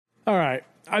All right.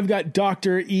 I've got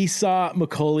Dr. Esau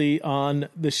McCaulley on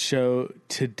the show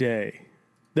today.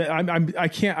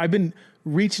 I've been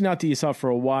reaching out to Esau for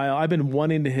a while. I've been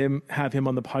wanting to have him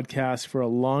on the podcast for a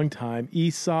long time.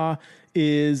 Esau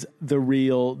is the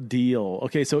real deal.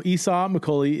 Okay, so Esau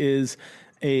McCaulley is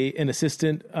an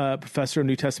assistant professor of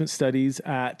New Testament studies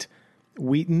at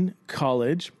Wheaton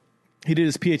College. He did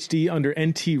his PhD under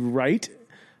N.T. Wright.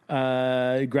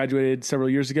 Graduated several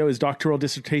years ago. His doctoral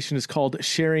dissertation is called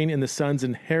Sharing in the Son's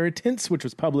Inheritance, which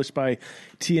was published by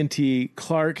T&T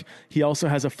Clark. He also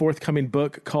has a forthcoming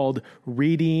book called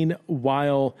Reading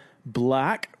While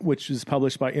Black, which is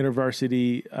published by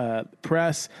InterVarsity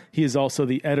Press. He is also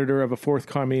the editor of a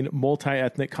forthcoming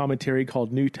multi-ethnic commentary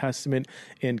called New Testament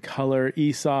in Color.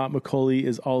 Esau McCaulley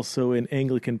is also an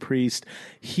Anglican priest.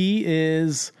 He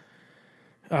is...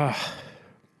 I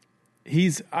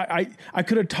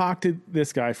could have talked to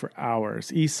this guy for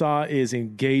hours. Esau is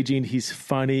engaging. He's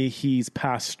funny. He's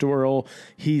pastoral.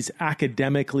 He's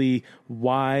academically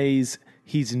wise.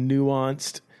 He's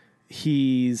nuanced.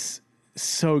 He's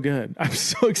so good. I'm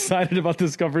so excited about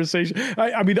this conversation.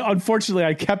 I mean, unfortunately,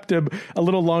 I kept him a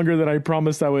little longer than I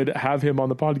promised I would have him on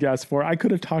the podcast for. I could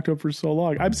have talked to him for so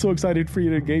long. I'm so excited for you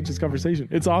to engage this conversation.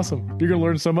 It's awesome. You're going to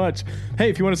learn so much. Hey,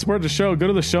 if you want to support the show, go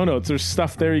to the show notes. There's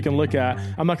stuff there you can look at.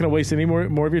 I'm not going to waste any more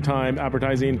of your time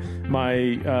advertising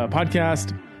my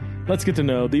podcast. Let's get to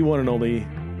know the one and only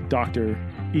Dr.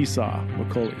 Esau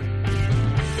McCaulley.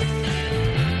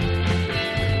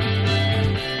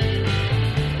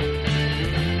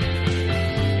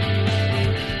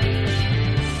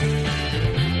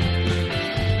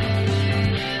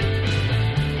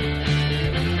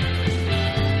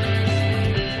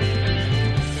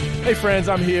 Hey friends,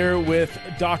 I'm here with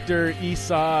Dr.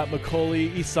 Esau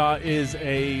McCaulley. Esau is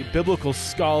a biblical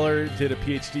scholar, did a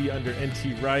PhD under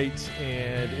N.T. Wright,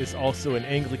 and is also an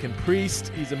Anglican priest.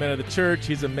 He's a man of the church.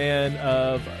 He's a man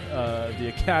of the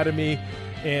academy,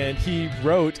 and he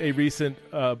wrote a recent,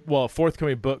 a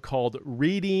forthcoming book called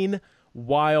Reading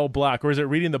While Black. Or is it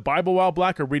Reading the Bible While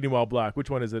Black or Reading While Black? Which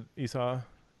one is it, Esau?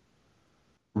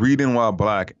 Reading While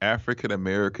Black,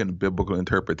 African-American Biblical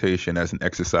Interpretation as an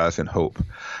Exercise in Hope.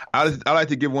 I like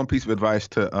to give one piece of advice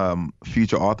to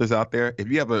future authors out there. If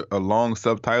you have a long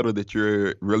subtitle that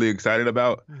you're really excited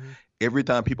about, every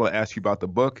time people ask you about the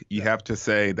book, you have to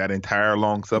say that entire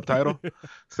long subtitle.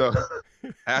 So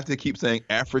I have to keep saying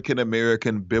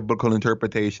African-American Biblical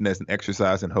Interpretation as an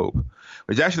Exercise in Hope,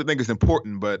 which I actually think is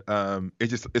important, but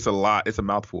it's a lot. It's a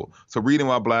mouthful. So Reading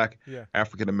While Black,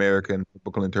 African-American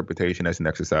Biblical Interpretation as an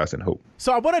Exercise in Hope.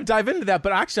 So I want to dive into that,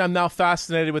 but actually I'm now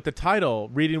fascinated with the title,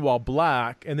 Reading While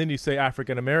Black, and then you say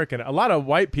African-American. A lot of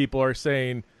white people are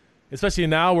saying, especially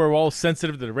now we're all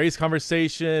sensitive to the race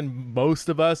conversation, most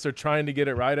of us are trying to get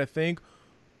it right, I think.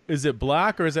 Is it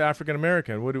black or is it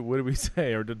African-American? What do we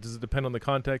say? Or does it depend on the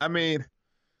context? I mean,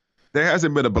 there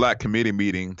hasn't been a black committee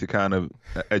meeting to kind of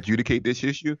adjudicate this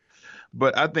issue.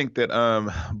 But I think that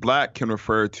black can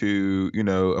refer to,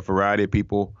 a variety of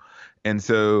people. And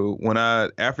so when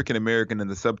African-American in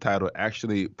the subtitle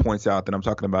actually points out that I'm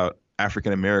talking about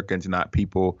African Americans, not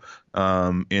people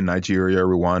in Nigeria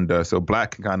or Rwanda. So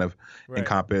black can kind of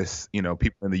encompass,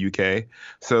 people in the UK.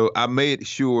 So I made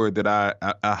sure that I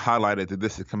highlighted that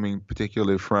this is coming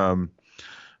particularly from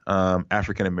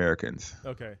African Americans.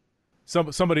 Okay.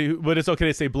 Somebody, but it's okay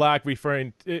to say black,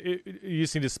 referring, you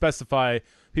just need to specify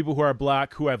people who are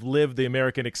black who have lived the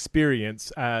American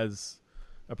experience as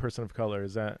a person of color.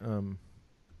 Is that...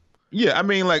 Yeah, I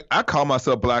mean, I call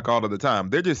myself black all of the time.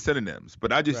 They're just synonyms.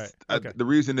 But the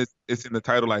reason it's in the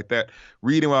title like that,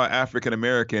 Reading While African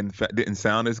American didn't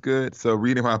sound as good. So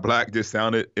Reading While Black just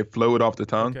it flowed off the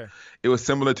tongue. Okay. It was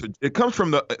similar to, it comes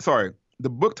from the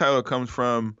book title comes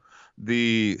from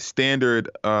the standard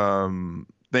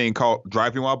thing called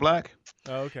Driving While Black.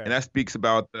 Oh, okay. And that speaks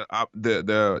about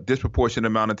the disproportionate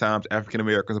amount of times African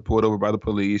Americans are pulled over by the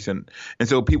police, and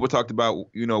so people talked about,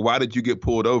 why did you get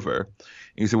pulled over?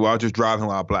 And you said, well, I was just driving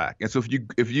while black. And so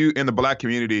if you in the black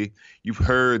community, you've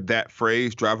heard that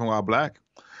phrase, driving while black.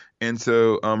 And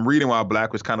so Reading While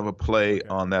Black was kind of a play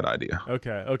on that idea.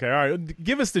 Okay. All right.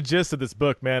 Give us the gist of this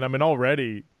book, man. I mean,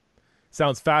 already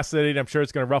sounds fascinating. I'm sure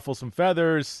it's going to ruffle some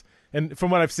feathers. And from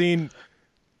what I've seen,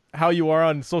 how you are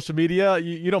on social media,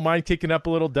 you don't mind kicking up a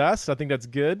little dust. I think that's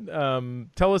good.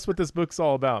 Tell us what this book's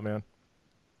all about, man.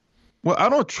 Well, I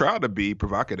don't try to be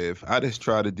provocative. I just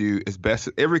try to do as best.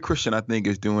 Every Christian, I think,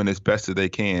 is doing as best as they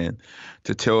can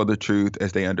to tell the truth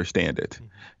as they understand it. Mm-hmm.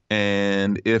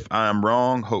 And if I'm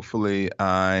wrong, hopefully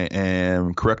I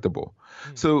am correctable.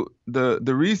 Mm-hmm. So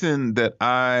the reason that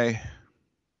I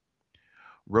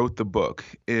wrote the book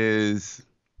is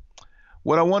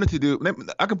What I wanted to do,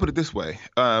 I can put it this way.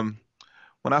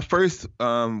 When I first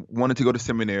wanted to go to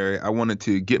seminary, I wanted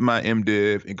to get my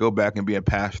MDiv and go back and be a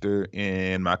pastor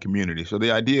in my community. So the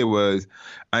idea was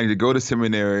I need to go to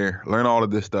seminary, learn all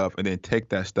of this stuff, and then take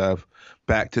that stuff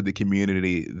back to the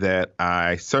community that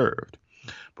I served.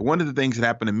 But one of the things that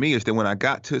happened to me is that when I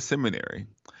got to seminary,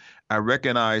 I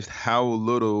recognized how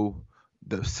little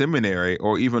the seminary,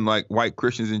 or even like white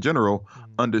Christians in general,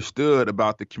 understood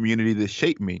about the community that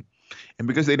shaped me. And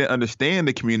because they didn't understand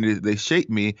the community that they shaped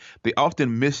me, they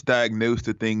often misdiagnosed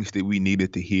the things that we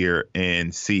needed to hear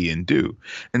and see and do.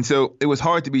 And so it was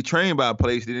hard to be trained by a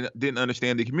place that didn't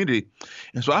understand the community.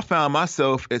 And so I found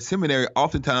myself at seminary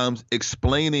oftentimes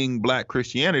explaining Black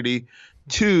Christianity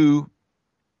to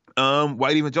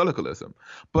white evangelicalism.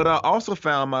 But I also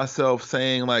found myself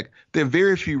saying, like, there are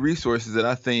very few resources that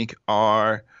I think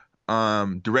are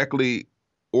directly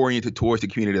oriented towards the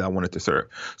community that I wanted to serve.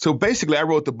 So basically, I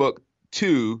wrote the book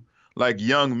to like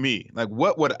young me. Like,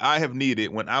 what would I have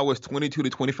needed when I was 22 to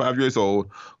 25 years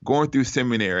old, going through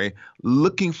seminary,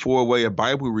 looking for a way of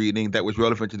Bible reading that was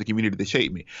relevant to the community that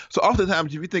shaped me. So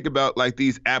oftentimes, if you think about like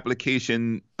these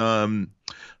application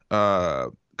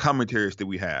commentaries that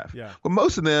we have. Yeah. Well,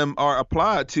 most of them are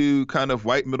applied to kind of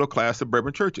white middle class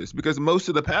suburban churches, because most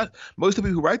of the people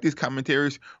who write these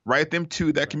commentaries write them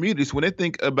to that community. So when they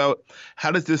think about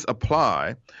how does this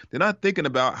apply, they're not thinking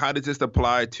about how does this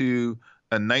apply to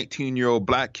a 19-year-old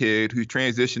Black kid who's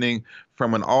transitioning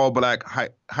from an all-Black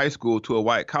high school to a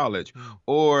white college,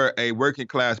 or a working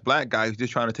class Black guy who's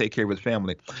just trying to take care of his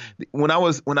family. When I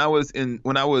was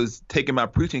taking my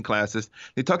preaching classes,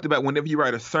 they talked about whenever you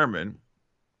write a sermon,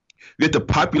 you have to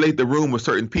populate the room with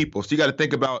certain people. So you got to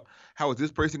think about, how is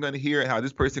this person going to hear it? How is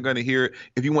this person going to hear it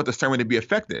if you want the sermon to be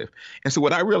effective? And so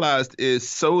what I realized is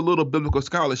so little biblical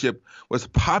scholarship was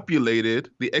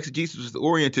populated, the exegesis was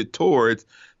oriented towards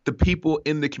the people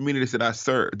in the communities that I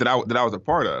served, that I was a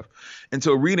part of. And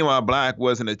so Reading While Black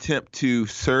was an attempt to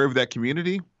serve that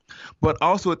community, but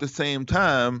also at the same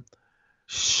time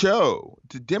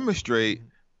to demonstrate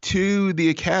to the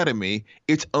academy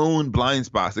its own blind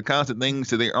spots, the kinds of things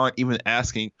that they aren't even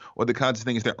asking, or the kinds of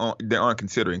things they aren't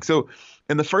considering. So,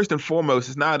 and the first and foremost,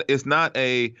 it's not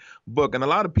a book, and a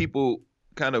lot of people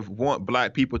kind of want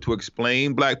Black people to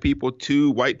explain Black people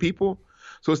to white people.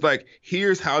 So it's like,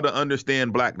 here's how to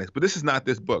understand Blackness, but this is not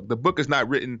this book. The book is not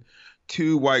written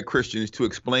to white Christians to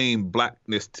explain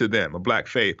Blackness to them, or Black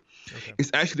faith. Okay.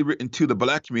 It's actually written to the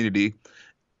Black community,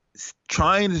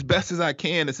 trying as best as I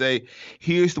can to say,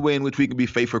 here's the way in which we can be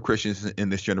faithful Christians in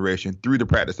this generation through the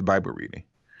practice of Bible reading.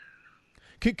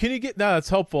 Can you get that's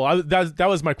helpful? That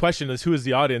was my question: is who is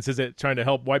the audience? Is it trying to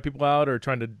help white people out, or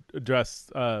trying to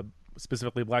address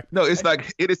specifically Black people? No, it's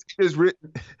like it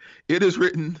is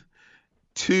written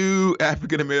to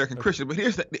African American Christians. But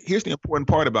here's the important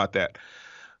part about that.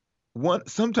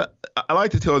 Sometimes I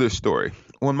like to tell this story.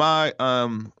 When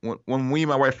when we and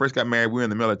my wife first got married, we were in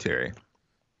the military.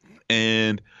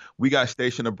 And we got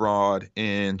stationed abroad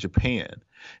in Japan,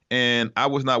 and I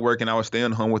was not working. I was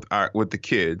staying home with the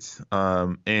kids,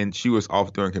 and she was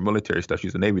off doing her military stuff.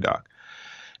 She's a Navy doc,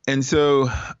 and so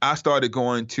I started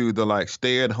going to the like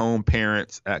stay-at-home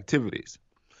parents activities,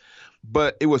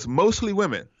 but it was mostly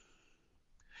women.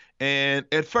 And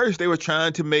at first they were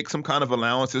trying to make some kind of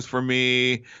allowances for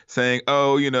me, saying,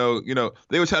 oh,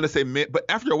 they were trying to say men. But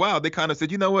after a while, they kind of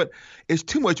said, you know what? It's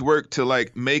too much work to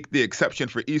like make the exception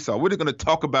for Esau. We're just going to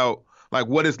talk about like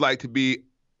what it's like to be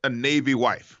a Navy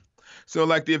wife. So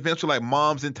like the events were like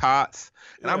moms and tots.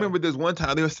 And I remember this one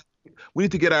time they were, we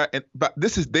need to get but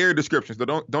this is their description, so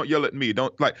don't yell at me.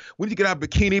 We need to get our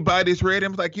bikini bodies ready. I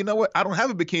was like, you know what? I don't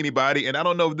have a bikini body, and I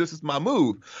don't know if this is my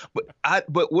move.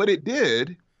 But what it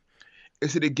did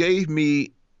is that it gave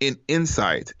me an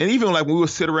insight. And even like when we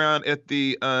would sit around at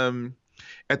the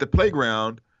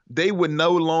playground, they would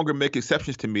no longer make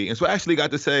exceptions to me. And so I actually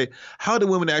got to say, how do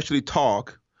women actually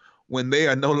talk when they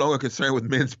are no longer concerned with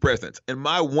men's presence? And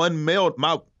as one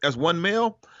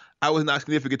male, I was not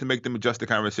significant to make them adjust the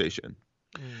conversation.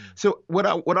 So what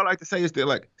I like to say is that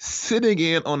like sitting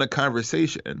in on a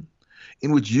conversation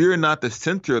in which you're not the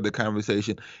center of the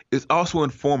conversation is also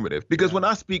informative. Because when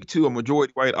I speak to a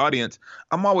majority white audience,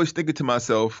 I'm always thinking to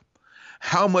myself,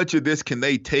 how much of this can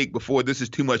they take before this is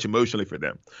too much emotionally for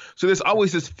them? So there's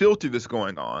always this filter that's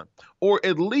going on, or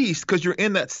at least because you're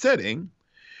in that setting,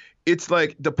 it's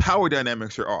like the power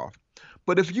dynamics are off.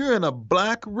 But if you're in a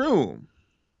Black room,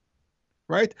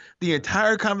 right, the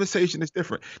entire conversation is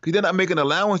different because they're not making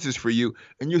allowances for you,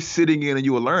 and you're sitting in and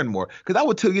you will learn more. Because I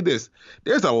will tell you this,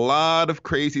 there's a lot of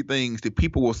crazy things that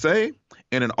people will say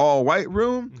in an all-white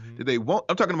room that they won't.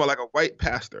 I'm talking about like a white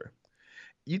pastor.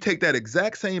 you take that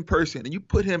exact same person and you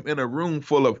put him in a room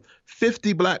full of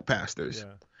 50 black pastors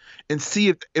Yeah. and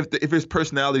see if his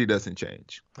personality doesn't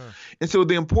change. Huh. And so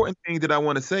the important thing that I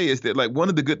want to say is that, like, one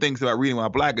of the good things about reading While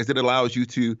Black is it allows you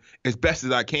to, as best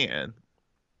as I can,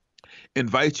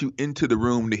 invite you into the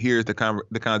room to hear the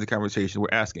kinds of conversations we're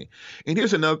asking. And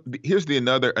here's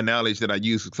another analogy that I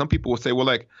use. Some people will say, well,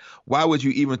 like, why would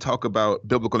you even talk about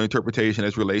biblical interpretation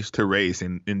as relates to race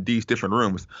in these different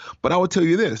rooms? But I will tell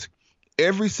you this.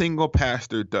 Every single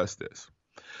pastor does this.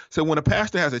 So when a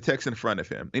pastor has a text in front of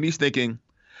him and he's thinking,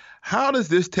 how does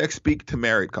this text speak to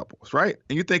married couples, right?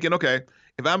 And you're thinking, okay,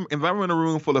 if I'm in a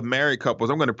room full of married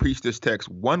couples, I'm going to preach this text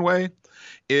one way.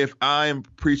 If I'm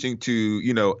preaching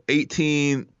to,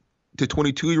 18 to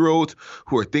 22-year-olds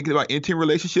who are thinking about entering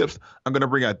relationships, I'm going to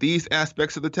bring out these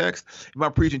aspects of the text. If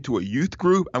I'm preaching to a youth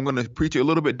group, I'm going to preach it a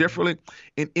little bit differently.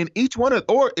 In each one of,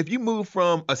 or if you move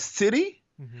from a city,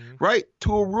 right,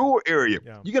 to a rural area,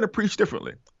 you're going to preach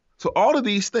differently. So all of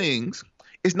these things,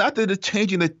 it's not that it's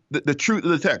changing the truth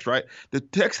of the text, right? The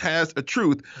text has a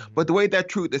truth, but the way that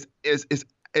truth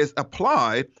is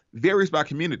applied varies by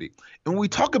community. And when we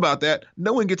talk about that,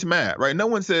 no one gets mad, right? No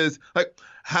one says, like,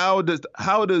 how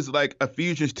does like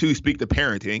Ephesians 2 speak to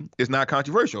parenting? It's not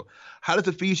controversial. How does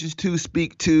Ephesians 2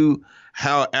 speak to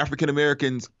how African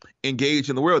Americans engage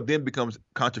in the world? Then becomes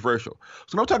controversial.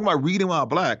 So when I'm talking about reading while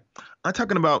black, I'm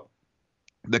talking about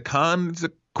the kinds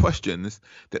of questions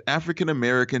that African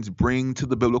Americans bring to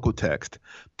the biblical text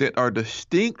that are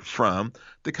distinct from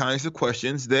the kinds of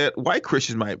questions that white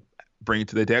Christians might bring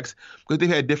to the text because they've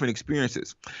had different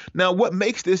experiences. Now, what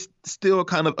makes this still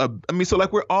kind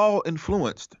of we're all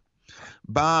influenced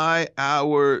by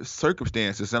our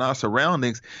circumstances and our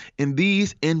surroundings, and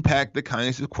these impact the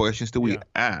kinds of questions that we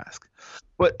ask.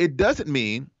 But it doesn't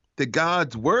mean that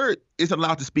God's word isn't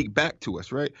allowed to speak back to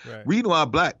us, right? Reading while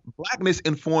blackness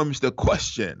informs the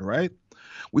question, right?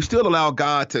 We still allow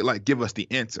God to, like, give us the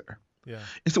answer. Yeah.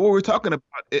 And so what we're talking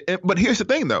about, but here's the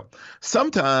thing though,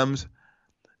 sometimes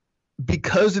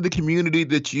because of the community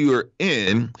that you are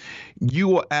in, you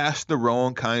will ask the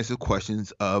wrong kinds of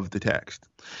questions of the text.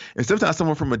 And sometimes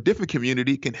someone from a different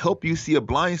community can help you see a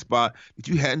blind spot that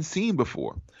you hadn't seen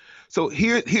before. So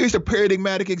here's a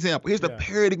paradigmatic example. Here's the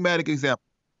paradigmatic example.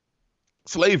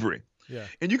 Slavery. Yeah.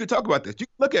 And you can talk about this. You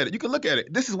can look at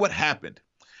it. This is what happened.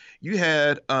 You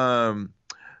had the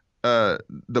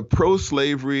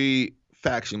pro-slavery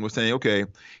faction was saying, okay,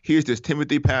 here's this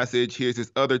Timothy passage, here's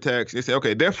this other text. They say,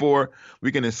 okay, therefore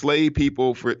we can enslave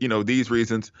people for, these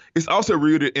reasons. It's also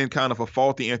rooted in kind of a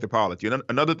faulty anthropology. And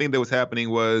another thing that was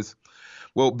happening was,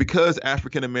 well, because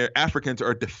Africans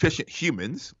are deficient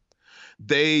humans,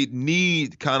 they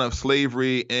need kind of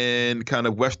slavery and kind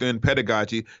of Western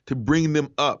pedagogy to bring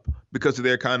them up because of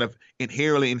their kind of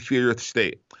inherently inferior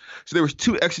state. So there was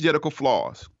two exegetical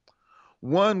flaws.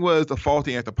 One was a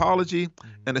faulty anthropology,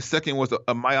 and the second was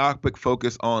a myopic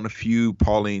focus on a few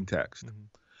Pauline texts.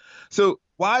 So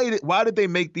why did they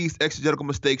make these exegetical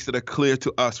mistakes that are clear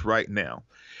to us right now?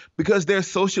 Because their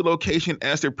social location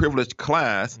as their privileged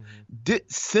class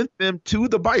sent them to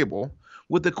the Bible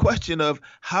with the question of,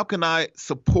 how can I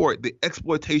support the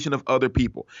exploitation of other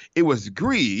people? It was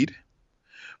greed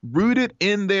rooted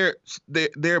in their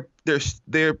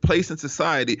place in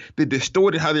society that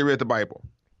distorted how they read the Bible.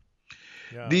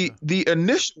 Yeah. The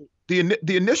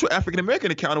initial African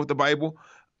American encounter with the Bible,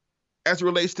 as it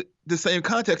relates to the same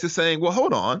context, is saying, well,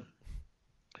 hold on.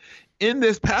 In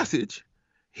this passage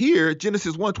here,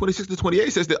 Genesis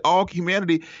 1:26-28 says that all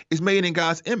humanity is made in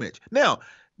God's image. Now,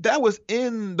 that was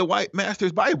in the white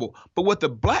master's Bible. But what the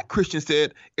black Christian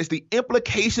said is the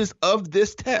implications of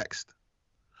this text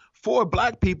for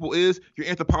black people is your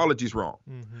anthropology is wrong.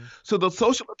 So the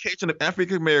social location of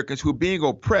African Americans who are being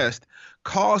oppressed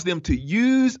caused them to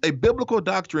use a biblical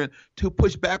doctrine to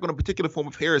push back on a particular form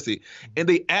of heresy. And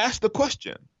they asked the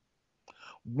question,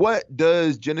 what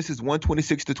does Genesis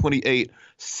 1:26-28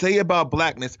 say about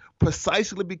blackness,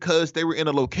 precisely because they were in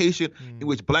a location in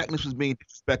which blackness was being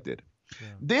disrespected? Yeah.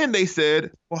 Then they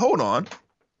said, well, hold on.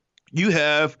 You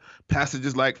have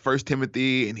passages like 1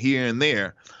 Timothy and here and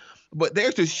there, but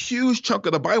there's this huge chunk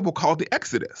of the Bible called the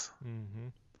Exodus,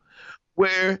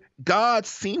 where God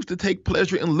seems to take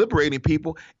pleasure in liberating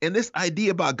people. And this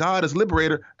idea about God as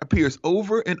liberator appears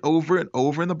over and over and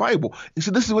over in the Bible. And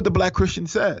so this is what the black Christian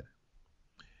said.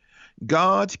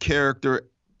 God's character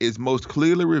is most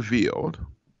clearly revealed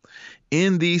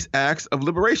in these acts of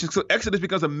liberation. So Exodus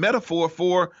becomes a metaphor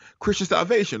for Christian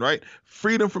salvation, right?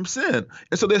 Freedom from sin.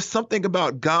 And so there's something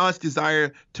about God's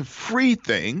desire to free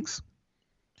things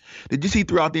that you see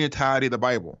throughout the entirety of the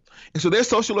Bible. And so their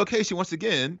social location, once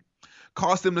again,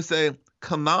 caused them to say,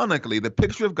 canonically, the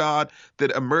picture of God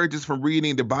that emerges from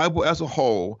reading the Bible as a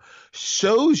whole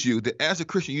shows you that as a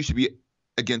Christian, you should be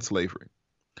against slavery.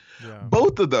 Yeah.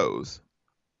 Both of those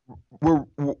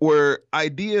were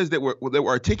ideas that were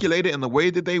articulated in the way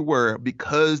that they were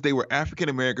because they were African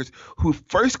Americans whose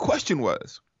first question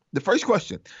was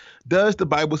does the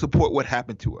Bible support what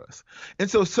happened to us? And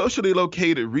so socially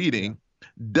located reading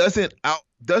doesn't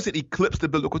eclipse the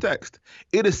biblical text.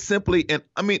 It is simply an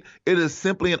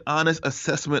honest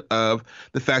assessment of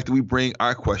the fact that we bring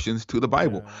our questions to the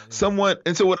Bible. And so what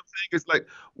I'm saying is like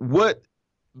what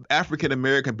African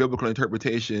American biblical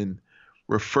interpretation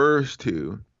refers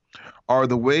to are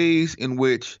the ways in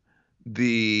which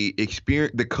the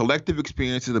collective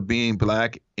experiences of being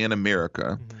Black in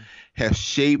America have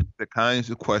shaped the kinds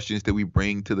of questions that we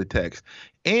bring to the text.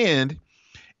 And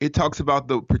it talks about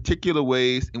the particular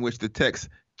ways in which the text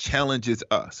challenges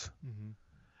us.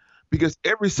 Because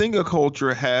every single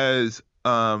culture has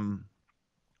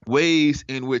ways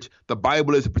in which the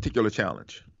Bible is a particular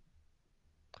challenge.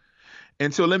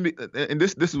 And so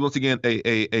this is once again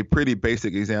a pretty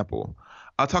basic example.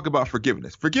 I'll talk about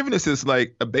forgiveness. Forgiveness is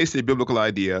like a basic biblical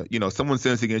idea. You know, someone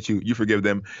sins against you, you forgive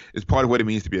them. It's part of what it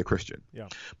means to be a Christian. Yeah.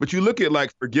 But you look at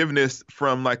like forgiveness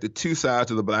from like the two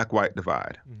sides of the Black-white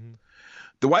divide.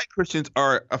 The white Christians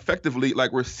are effectively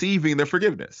like receiving their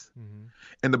forgiveness.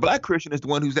 And the Black Christian is the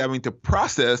one who's having to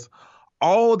process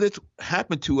all that's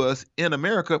happened to us in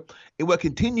America and what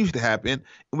continues to happen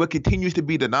and what continues to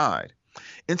be denied.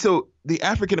 And so the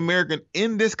African American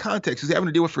in this context who's having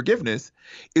to deal with forgiveness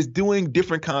is doing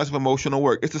different kinds of emotional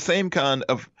work. It's the same kind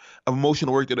of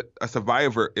emotional work that a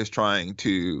survivor is trying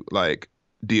to like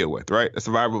deal with, right? A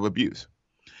survivor of abuse.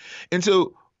 And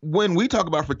so when we talk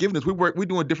about forgiveness, we're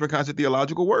doing different kinds of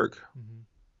theological work.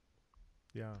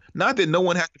 Yeah. Not that no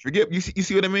one has to forgive. You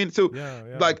see what I mean? So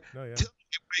like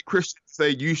Christians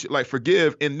say you should like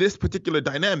forgive in this particular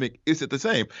dynamic, is it the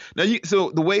same? Now so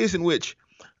the ways in which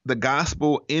the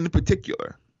gospel in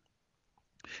particular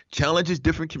challenges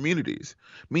different communities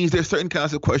means there's certain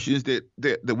kinds of questions that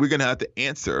we're going to have to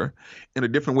answer in a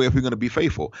different way if we're going to be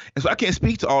faithful. And so I can't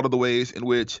speak to all of the ways in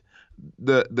which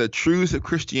the truths of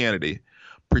Christianity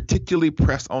particularly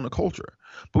press on the culture.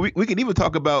 But we can even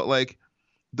talk about like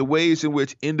the ways in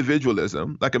which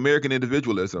individualism, like American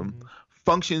individualism,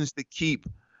 functions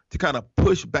to kind of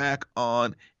push back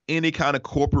on any kind of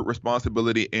corporate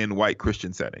responsibility in white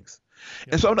Christian settings.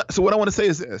 And so what I want to say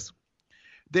is this.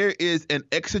 There is an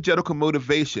exegetical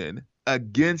motivation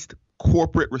against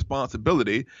corporate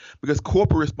responsibility because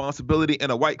corporate responsibility in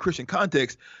a white Christian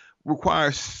context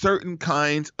requires certain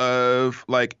kinds of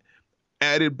like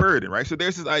added burden, right? So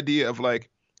there's this idea of like,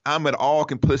 I'm at all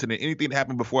complicit in anything that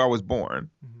happened before I was born.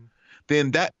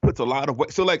 Then that puts a lot of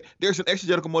weight. So like there's an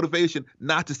exegetical motivation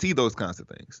not to see those kinds of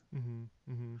things.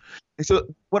 And so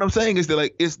what I'm saying is that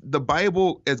like it's the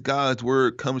Bible as God's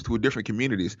word comes to different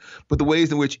communities, but the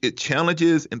ways in which it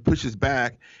challenges and pushes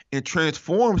back and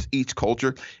transforms each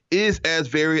culture is as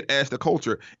varied as the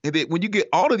culture. And that when you get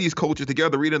all of these cultures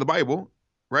together reading the Bible,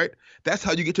 right, that's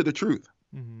how you get to the truth.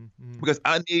 Because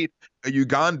I need a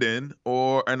Ugandan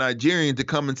or a Nigerian to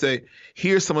come and say,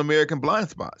 here's some American blind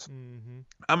spots.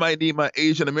 I might need my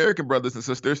Asian American brothers and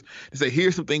sisters to say,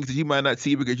 here's some things that you might not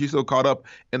see because you're so caught up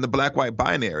in the Black-white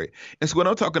binary. And so what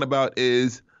I'm talking about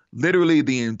is literally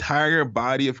the entire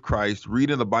body of Christ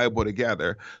reading the Bible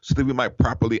together so that we might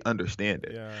properly understand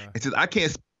it. And since I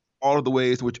can't speak all of the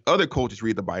ways in which other cultures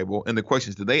read the Bible and the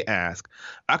questions that they ask,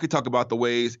 I could talk about the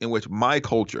ways in which my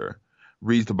culture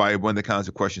reads the Bible and the kinds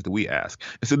of questions that we ask.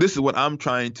 And so this is what I'm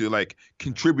trying to like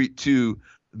contribute to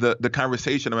the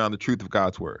conversation around the truth of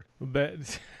God's word.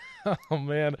 But, oh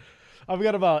man, I've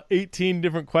got about 18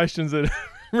 different questions that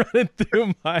running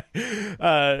through my,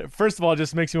 first of all, it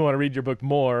just makes me want to read your book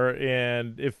more.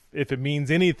 And if it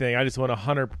means anything, I just want to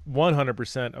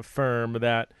 100% affirm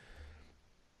that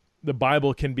the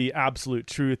Bible can be absolute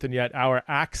truth. And yet our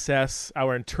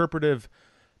interpretive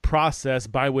process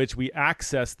by which we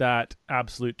access that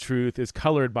absolute truth is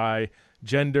colored by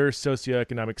gender,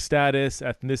 socioeconomic status,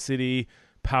 ethnicity,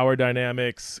 power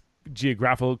dynamics,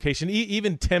 geographical location,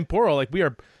 even temporal. Like we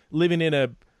are living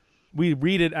we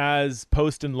read it as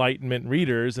post-Enlightenment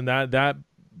readers, and that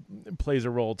plays a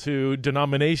role too.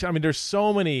 Denomination. I mean, there's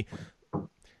so many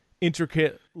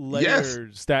intricate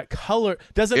layers that color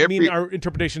doesn't mean our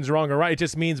interpretation is wrong or right. It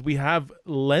just means we have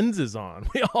lenses on.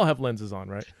 We all have lenses on,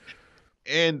 right?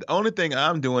 And the only thing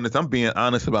I'm doing is I'm being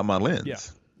honest about my lens. Yeah.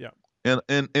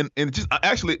 And just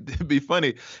actually, to be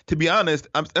funny, to be honest,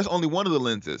 that's only one of the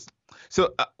lenses.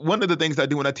 So one of the things I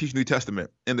do when I teach New Testament,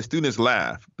 and the students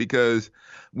laugh because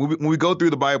when we go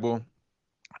through the Bible,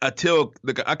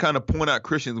 I kind of point out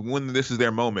Christians when this is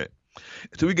their moment.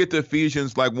 So we get to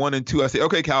Ephesians like 1 and 2. I say,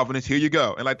 okay, Calvinists, here you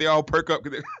go. And like they all perk up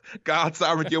God's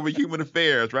sovereignty over human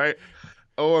affairs, right?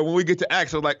 Or when we get to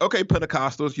Acts, so like, okay,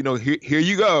 Pentecostals, here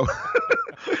you go.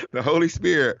 The Holy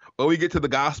Spirit. Or we get to the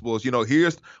Gospels,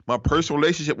 here's my personal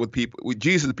relationship with people, with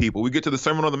Jesus people. We get to the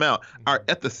Sermon on the Mount, our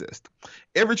ethicist.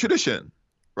 Every tradition,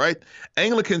 right?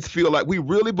 Anglicans feel like we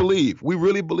really believe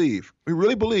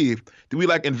that we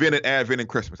like invented Advent and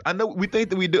Christmas. I know we think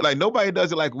that we do, like nobody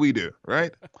does it like we do,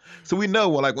 right? So we know,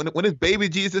 well, like when it's baby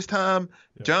Jesus time,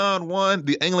 John 1,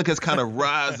 the Anglicans kind of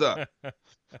rise up.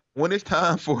 When it's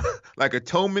time for like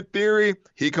atonement theory,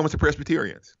 here comes the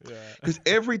Presbyterians. Because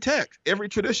every text, every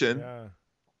tradition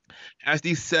has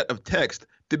these set of texts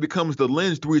that becomes the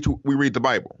lens through which we read the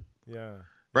Bible.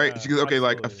 Right? Because, okay, absolutely.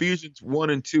 Like Ephesians 1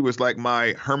 and 2 is like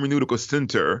my hermeneutical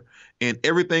center, and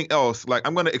everything else, like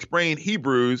I'm going to explain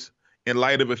Hebrews in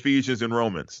light of Ephesians and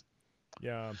Romans.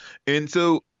 And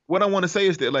so what I want to say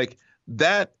is that like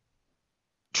that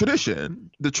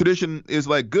the tradition is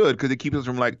like good because it keeps us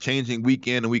from like changing week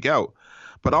in and week out.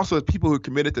 But also as people who are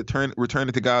committed to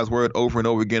returning to God's word over and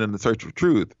over again in the search for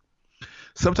truth,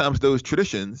 sometimes those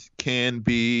traditions can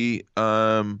be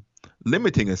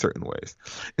limiting in certain ways.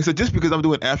 And so just because I'm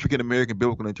doing African American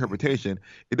biblical interpretation,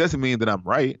 it doesn't mean that I'm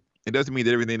right. It doesn't mean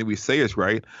that everything that we say is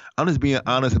right. I'm just being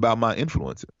honest about my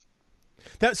influences.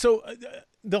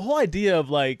 The whole idea of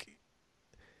like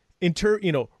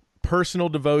personal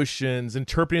devotions,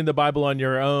 interpreting the Bible on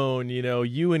your own,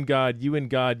 you and God, you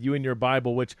and your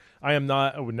Bible, which I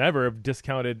would never have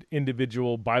discounted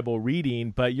individual Bible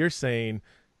reading, but I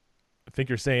think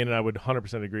you're saying, and I would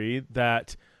 100% agree,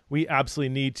 that we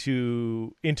absolutely need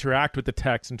to interact with the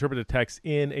text, interpret the text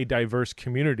in a diverse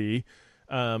community,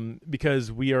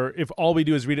 because if all we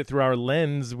do is read it through our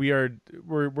lens, we're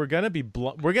going to be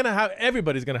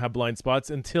everybody's going to have blind spots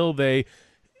until they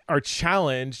are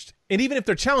challenged. And even if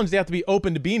they're challenged, they have to be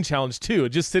open to being challenged too.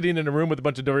 Just sitting in a room with a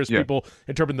bunch of diverse people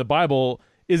interpreting the Bible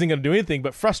isn't going to do anything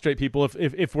but frustrate people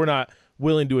if we're not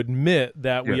willing to admit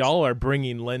that we all are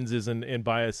bringing lenses and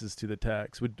biases to the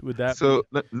text. Would that so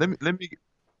be?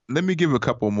 Let me give a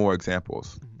couple more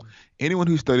examples. Mm-hmm. Anyone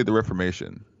who studied the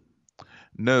Reformation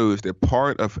knows that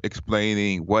part of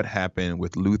explaining what happened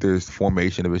with Luther's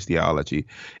formation of his theology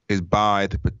is by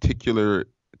the particular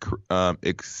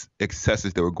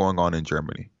excesses that were going on in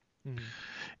Germany. Mm-hmm.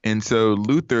 And so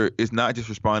Luther is not just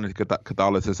responding to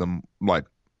Catholicism like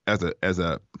as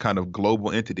a kind of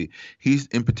global entity. He's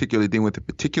in particular dealing with the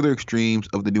particular extremes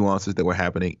of the nuances that were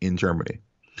happening in Germany.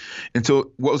 And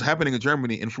so what was happening in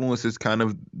Germany influences kind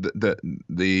of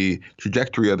the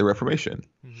trajectory of the Reformation.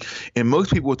 Mm-hmm. And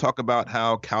most people will talk about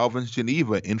how Calvin's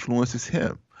Geneva influences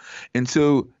him. And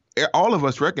so all of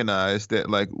us recognize that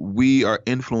like we are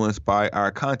influenced by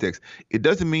our context. It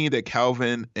doesn't mean that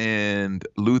Calvin and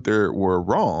Luther were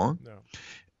wrong. No.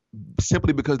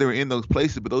 Simply because they were in those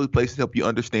places, but those places help you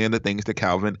understand the things that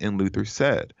Calvin and Luther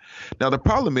said. Now, the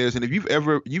problem is, and if you've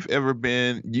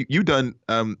done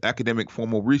academic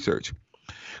formal research,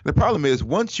 the problem is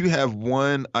once you have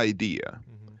one idea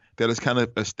that is kind of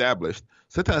established,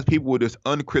 sometimes people will just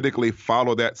uncritically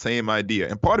follow that same idea.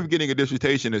 And part of getting a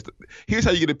dissertation is, here's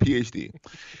how you get a PhD.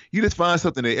 You just find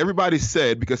something that everybody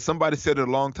said because somebody said it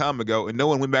a long time ago and no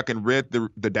one went back and read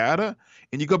the data.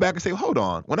 And you go back and say, hold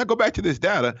on, when I go back to this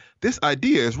data, this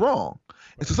idea is wrong.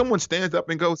 And so someone stands up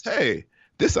and goes, hey,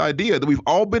 this idea that we've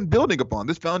all been building upon,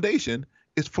 this foundation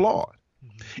is flawed.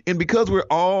 Mm-hmm. And because we're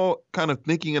all kind of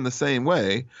thinking in the same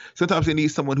way, sometimes they need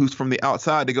someone who's from the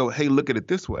outside to go, hey, look at it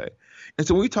this way. And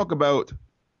so when we talk about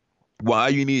why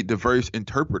you need diverse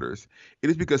interpreters, it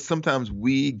is because sometimes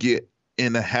we get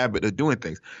in the habit of doing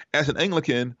things. As an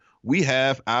Anglican, we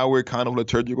have our kind of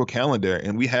liturgical calendar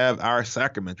and we have our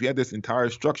sacraments. We have this entire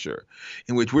structure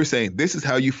in which we're saying this is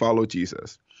how you follow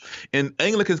Jesus. And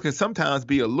Anglicans can sometimes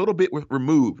be a little bit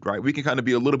removed, right? We can kind of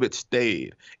be a little bit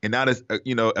staid and not as,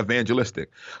 evangelistic.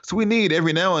 So we need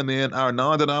every now and then our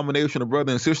non-denominational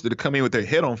brother and sister to come in with their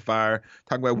head on fire,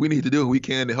 talking about we need to do what we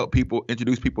can to help people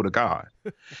introduce people to God.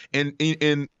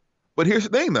 But here's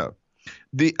the thing though,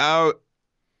 they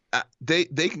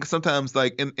can sometimes,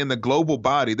 like in the global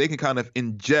body, they can kind of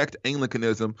inject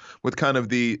Anglicanism with kind of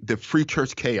the free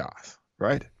church chaos,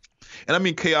 right? And I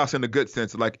mean chaos in a good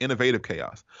sense, like innovative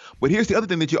chaos. But here's the other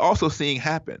thing that you're also seeing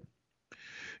happen.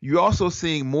 You're also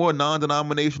seeing more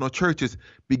non-denominational churches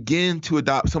begin to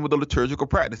adopt some of the liturgical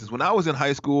practices. When I was in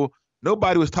high school, no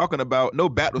Baptist was talking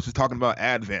about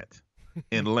Advent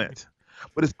and Lent.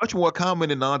 But it's much more common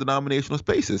in non-denominational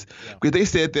spaces because they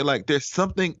said that like there's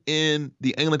something in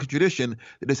the Anglican tradition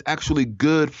that is actually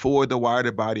good for the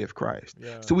wider body of Christ.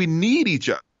 Yeah. So we need each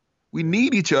other. We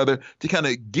need each other to kind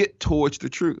of get towards the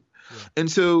truth. Yeah.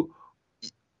 And so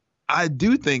I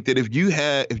do think that if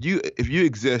you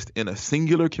exist in a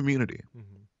singular community,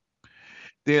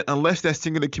 then unless that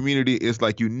singular community is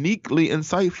like uniquely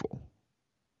insightful,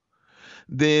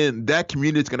 then that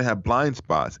community is going to have blind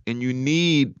spots, and you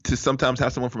need to sometimes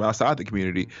have someone from outside the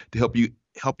community to help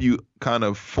you kind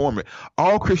of form it.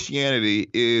 All Christianity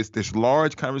is this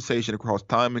large conversation across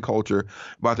time and culture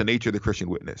about the nature of the Christian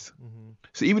witness.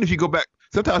 So even if you go back,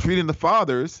 sometimes reading the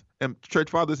fathers and church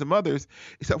fathers and mothers,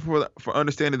 except for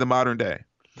understanding the modern day,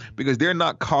 because they're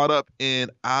not caught up in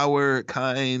our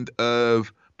kind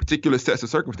of particular sets of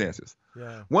circumstances.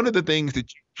 Yeah. One of the things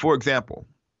that, for example,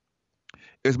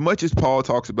 as much as Paul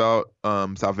talks about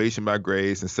salvation by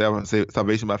grace and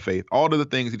salvation by faith, all of the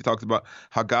things that he talks about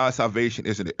how God's salvation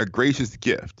is a gracious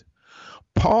gift,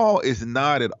 Paul is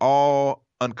not at all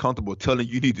uncomfortable telling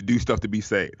you need to do stuff to be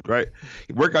saved, right?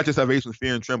 Work out your salvation with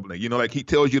fear and trembling. Like he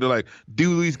tells you to like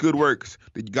do these good works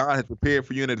that God has prepared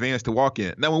for you in advance to walk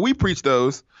in. Now, when we preach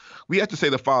those, we have to say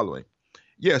the following.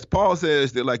 Yes, Paul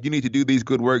says that like you need to do these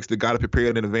good works that God has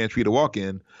prepared in advance for you to walk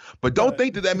in, but don't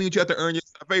think that means you have to earn your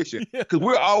salvation, because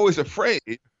we're always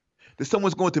afraid that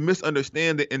someone's going to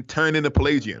misunderstand it and turn into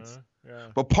Pelagians.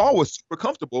 But Paul was super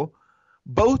comfortable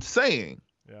both saying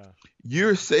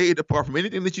you're saved apart from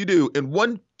anything that you do in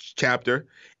one chapter,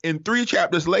 and 3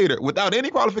 chapters later, without any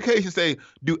qualification, say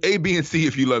do A, B, and C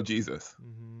if you love Jesus.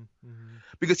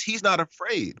 Because he's not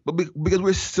afraid, but because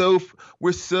we're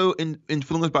so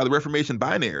influenced by the Reformation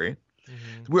binary,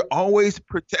 we're always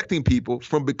protecting people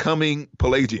from becoming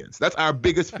Pelagians. That's our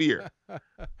biggest fear.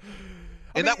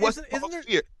 That wasn't Paul's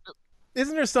fear.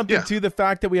 Isn't there something to the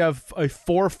fact that we have a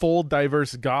fourfold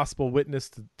diverse gospel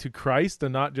witness to Christ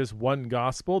and not just one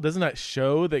gospel? Doesn't that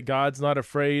show that God's not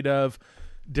afraid of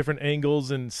different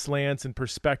angles and slants and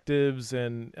perspectives?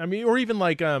 And I mean, or even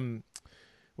like when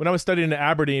I was studying at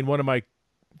Aberdeen, one of my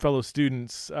fellow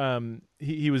students,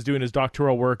 he was doing his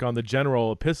doctoral work on the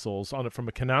general epistles from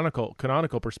a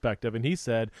canonical perspective, and he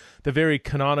said the very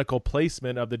canonical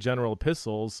placement of the general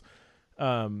epistles,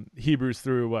 Hebrews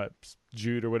through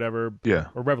Jude or whatever,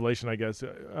 or Revelation, I guess,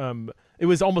 it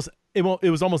was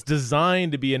almost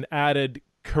designed to be an added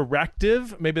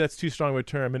corrective, maybe that's too strong of a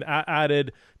term, an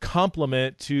added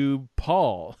complement to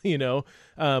Paul, and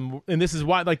this is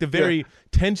why, like, the very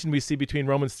tension we see between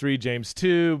Romans 3, James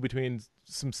 2, between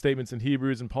some statements in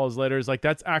Hebrews and Paul's letters, like,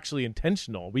 that's actually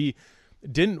intentional. We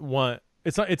didn't want,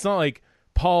 it's not like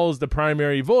Paul's the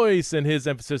primary voice and his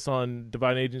emphasis on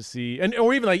divine agency,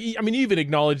 or even like, I mean, even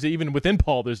acknowledge that even within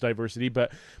Paul there's diversity,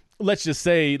 but let's just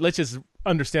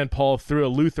understand Paul through a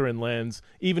Lutheran lens.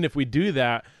 Even if we do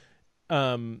that,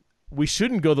 we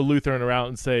shouldn't go the Lutheran route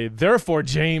and say, therefore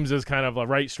James is kind of a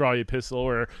right straw epistle,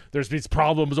 or there's these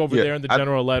problems over there in the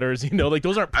general letters. Like,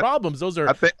 those aren't problems. Those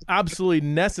are absolutely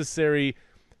necessary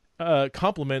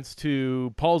complements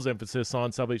to Paul's emphasis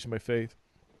on salvation by faith.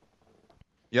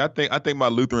 Yeah, I think my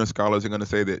Lutheran scholars are going to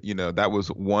say that that was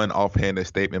one offhanded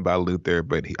statement by Luther,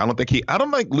 but I don't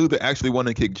think Luther actually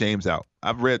wanted to kick James out.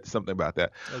 I've read something about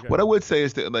that. Okay. What I would say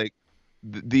is that, like,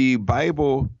 the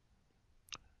Bible,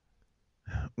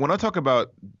 when I talk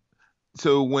about,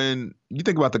 so when you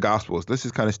think about the Gospels, let's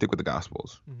just kind of stick with the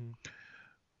Gospels.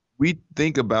 We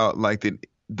think about like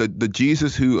the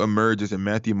Jesus who emerges in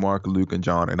Matthew, Mark, Luke, and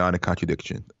John are not in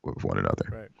contradiction with one another.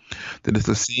 Right. That it's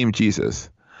the same Jesus,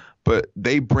 but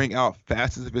they bring out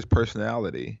facets of his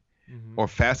personality or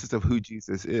facets of who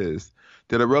Jesus is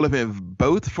that are relevant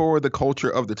both for the culture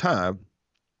of the time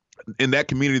in that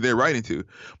community they're writing to,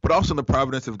 but also in the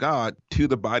providence of God to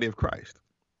the body of Christ.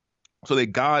 So that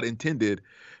God intended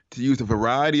to use a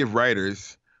variety of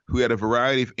writers who had a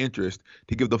variety of interests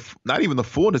to give not even the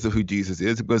fullness of who Jesus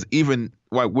is, because even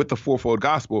with the fourfold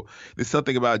gospel, there's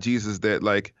something about Jesus that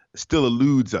like still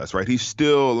eludes us, right? He's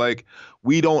still like,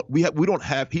 he's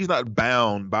not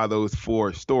bound by those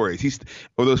 4 stories,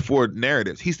 or those 4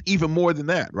 narratives. He's even more than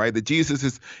that, right? That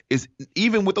Jesus is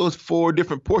even with those 4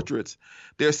 different portraits,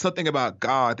 there's something about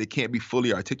God that can't be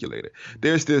fully articulated.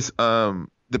 There's this,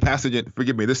 the passage,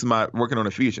 forgive me, this is my working on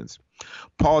Ephesians.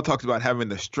 Paul talks about having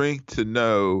the strength to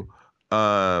know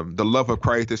the love of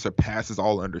Christ that surpasses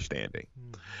all understanding.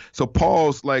 So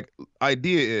Paul's like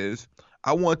idea is,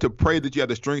 I want to pray that you have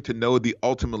the strength to know the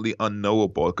ultimately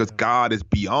unknowable, because God is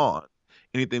beyond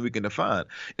anything we can define.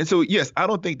 And so, yes, I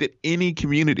don't think that any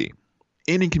community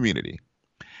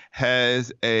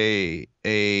has a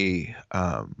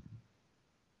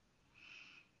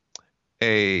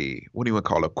what do you want to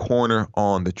call, a corner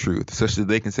on the truth, such that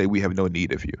they can say we have no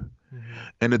need of you. Mm-hmm.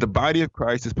 And that the body of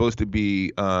Christ is supposed to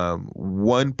be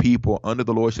one people under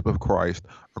the lordship of Christ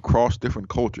across different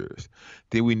cultures.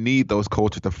 Then we need those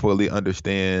cultures to fully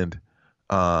understand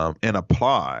and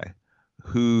apply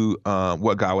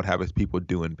what God would have his people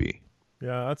do and be.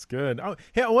 Yeah, that's good.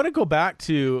 Hey, I want to go back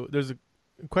to, there's a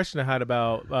question I had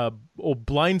about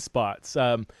blind spots.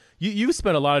 You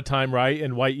spent a lot of time, right,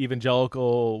 in white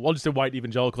evangelical, well, just in white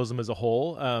evangelicalism as a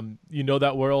whole. You know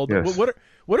that world. Yes.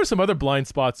 What are some other blind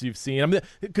spots you've seen? I mean,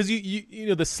 because you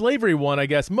know the slavery one, I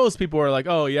guess most people are like,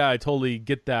 oh yeah, I totally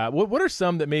get that. What are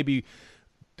some that maybe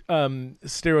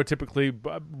stereotypically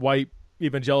white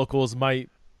evangelicals might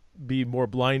be more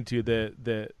blind to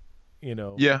that you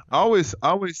know? Yeah, I always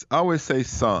say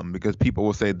some, because people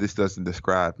will say this doesn't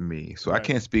describe me. So Right. I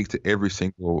can't speak to every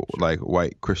single like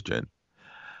white Christian.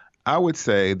 I would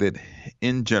say that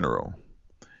in general,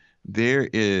 there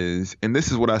is, and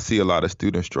this is what I see a lot of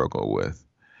students struggle with.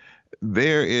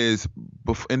 There is,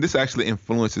 and this actually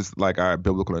influences like our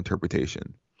biblical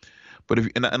interpretation. But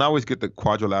and I always get the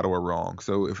quadrilateral wrong.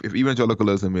 So if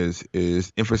evangelicalism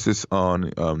is emphasis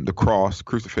on the cross,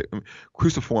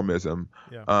 cruciformism,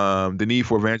 Yeah. the need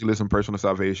for evangelism, personal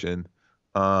salvation,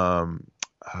 I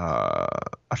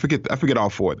forget all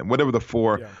four of them. Whatever the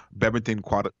four Yeah. Bevington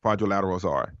quadrilaterals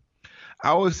are, I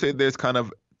always say there's kind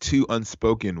of two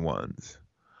unspoken ones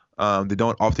that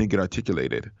don't often get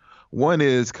articulated. One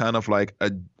is kind of like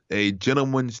a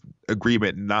gentleman's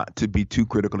agreement not to be too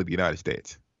critical of the United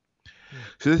States.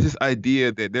 So there's this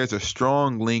idea that there's a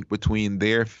strong link between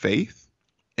their faith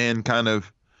and kind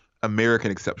of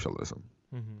American exceptionalism.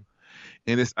 Mm-hmm.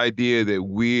 And this idea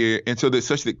that and so there's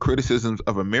such that criticisms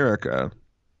of America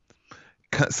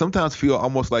sometimes feel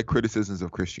almost like criticisms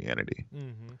of Christianity,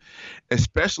 Mm-hmm.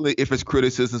 especially if it's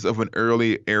criticisms of an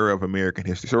early era of American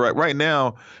history. So right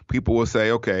now, people will say,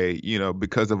 okay,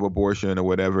 because of abortion or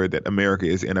whatever, that America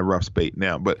is in a rough spate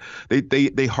now. But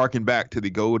they harken back to the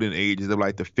golden ages of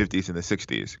like the 50s and the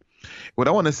 60s. What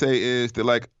I want to say is that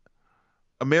like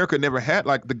America never had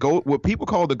like what people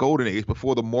call the golden age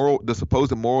before the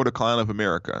supposed moral decline of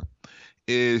America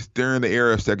is during the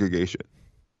era of segregation.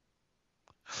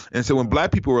 And so when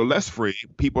black people were less free,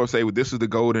 people say, well, this is the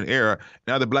golden era.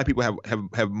 Now that black people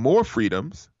have more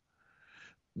freedoms,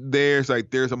 there's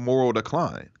a moral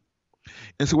decline.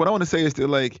 And so what I want to say is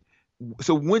that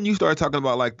so when you start talking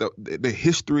about like the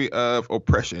history of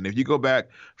oppression, if you go back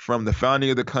from the founding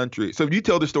of the country, so if you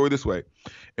tell the story this way,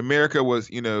 America was,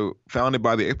 founded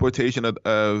by the exploitation of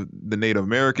the Native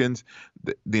Americans,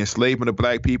 the enslavement of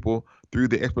black people through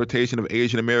the exploitation of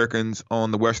Asian Americans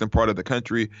on the western part of the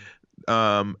country,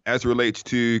 as it relates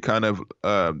to kind of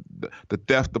the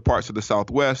theft of parts of the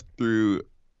Southwest through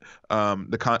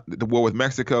the war with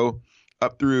Mexico,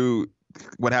 up through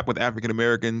what happened with African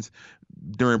Americans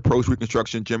during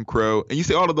post-Reconstruction, Jim Crow. And you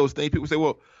say all of those things, people say,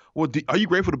 well, are you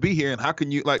grateful to be here? And how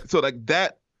can you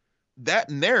that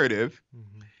narrative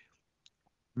Mm-hmm.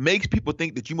 makes people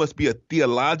think that you must be a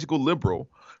theological liberal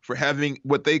for having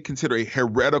what they consider a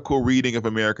heretical reading of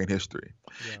American history.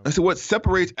 Yeah. And so what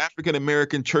separates African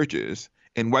American churches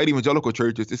and white evangelical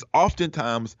churches is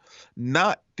oftentimes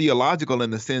not theological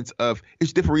in the sense of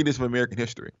it's different readings of American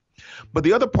history. But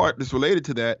the other part that's related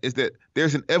to that is that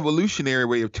there's an evolutionary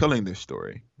way of telling this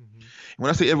story. Mm-hmm. When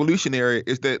I say evolutionary,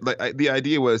 is that the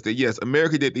idea was that, yes,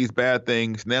 America did these bad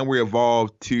things. Now we're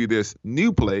evolved to this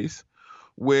new place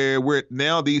where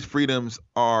now these freedoms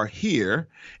are here.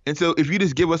 And so if you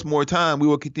just give us more time, we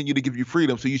will continue to give you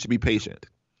freedom. So you should be patient.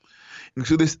 And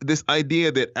so this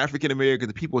idea that African Americans,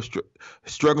 the people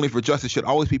struggling for justice, should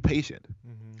always be patient.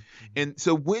 Mm-hmm. And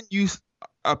so when you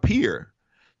appear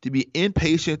to be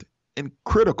impatient and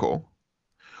critical,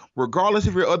 regardless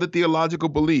of your other theological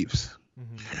beliefs,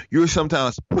 Mm-hmm. you're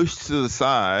sometimes pushed to the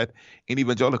side in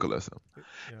evangelicalism. Yeah.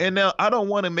 And now I don't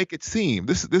want to make it seem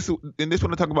this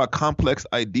when I talk about complex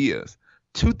ideas,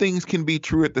 two things can be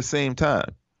true at the same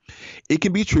time. It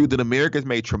can be true that America has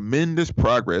made tremendous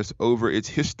progress over its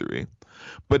history,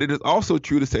 but it is also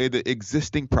true to say that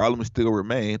existing problems still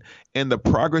remain, and the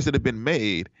progress that has been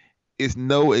made is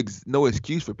no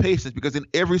excuse for patience, because in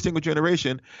every single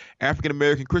generation, African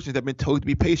American Christians have been told to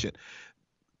be patient.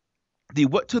 The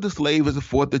What to the Slave is the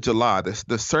 4th of July,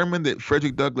 the sermon that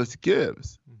Frederick Douglass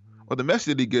gives, Mm-hmm. or the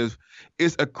message that he gives,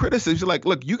 is a criticism. Like,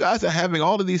 look, you guys are having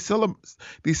all of these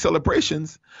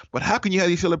celebrations, but how can you have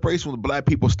these celebrations when black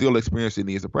people still experiencing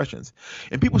these oppressions?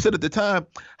 And people said at the time,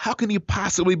 how can he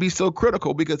possibly be so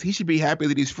critical? Because he should be happy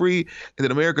that he's free and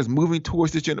that America's moving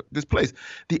towards this place.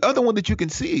 The other one that you can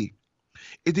see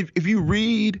is if you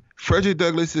read Frederick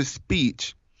Douglass's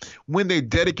speech when they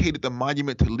dedicated the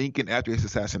monument to Lincoln after his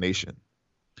assassination.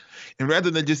 And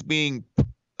rather than just being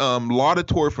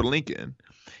laudatory for Lincoln,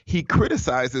 he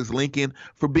criticizes Lincoln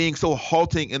for being so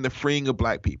halting in the freeing of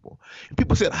black people. And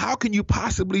people said, how can you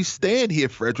possibly stand here,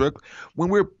 Frederick, when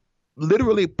we're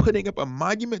literally putting up a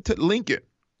monument to Lincoln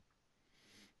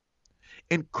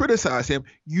and criticize him?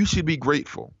 You should be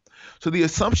grateful. So the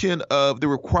assumption of the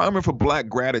requirement for black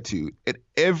gratitude at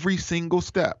every single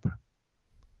step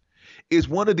is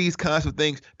one of these kinds of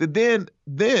things that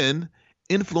then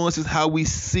influences how we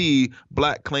see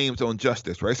black claims on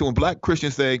justice, right? So when black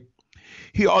Christians say,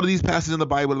 here are all of these passages in the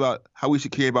Bible about how we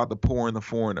should care about the poor and the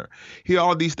foreigner. Here are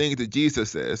all these things that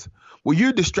Jesus says. Well,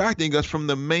 you're distracting us from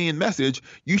the main message.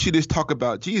 You should just talk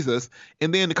about Jesus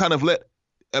and then kind of let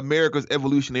America's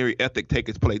evolutionary ethic take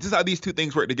its place. This is how these two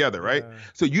things work together, right? Yeah.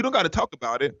 So you don't got to talk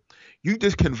about it. You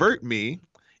just convert me,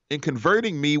 and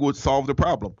converting me will solve the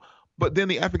problem. But then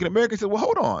the African American said, well,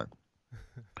 hold on.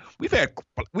 We've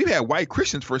had white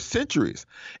Christians for centuries.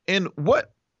 And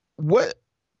what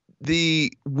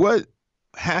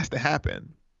has to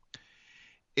happen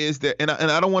is that, and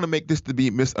I don't want to make this to be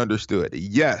misunderstood.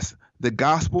 Yes, the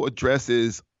gospel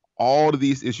addresses all of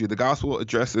these issues. The gospel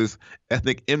addresses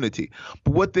ethnic enmity.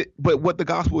 But what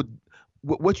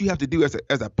you have to do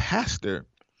as a pastor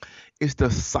is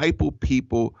disciple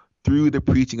people through the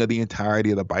preaching of the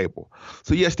entirety of the Bible.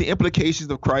 So yes, the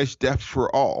implications of Christ's death for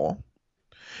all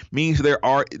means there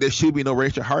should be no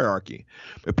racial hierarchy.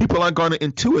 But people aren't going to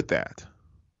intuit that.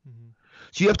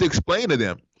 So you have to explain to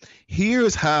them,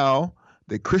 here's how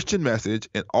the Christian message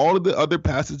and all of the other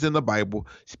passages in the Bible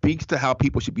speaks to how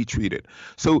people should be treated.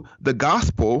 So the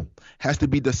gospel has to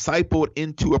be discipled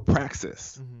into a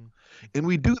praxis. Mm-hmm. And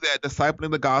we do that,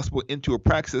 discipling the gospel into a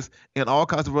praxis in all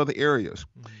kinds of other areas.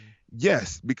 Mm-hmm.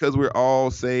 Yes, because we're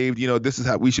all saved, this is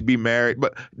how we should be married.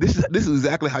 But this is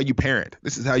exactly how you parent.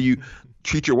 This is how you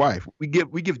treat your wife. We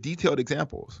give detailed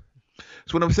examples.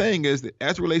 So what I'm saying is that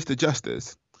as it relates to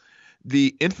justice,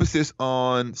 the emphasis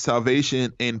on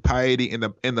salvation and piety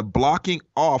and the blocking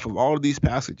off of all of these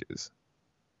passages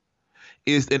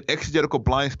is an exegetical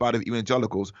blind spot of some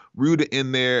evangelicals rooted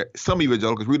in their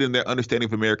understanding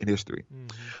of American history. Mm-hmm.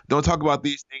 Don't talk about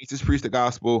these things, just preach the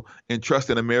gospel and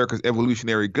trust in America's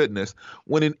evolutionary goodness,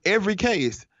 when in every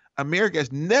case, America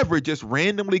has never just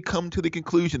randomly come to the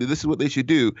conclusion that this is what they should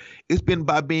do. It's been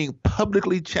by being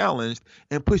publicly challenged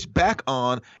and pushed back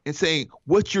on and saying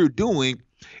what you're doing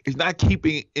is not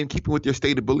keeping with your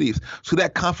stated beliefs. So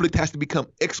that conflict has to become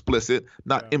explicit,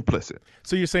 not implicit.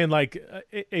 So you're saying like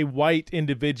a white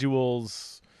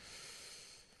individual's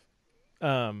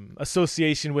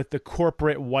association with the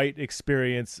corporate white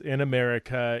experience in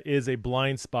America is a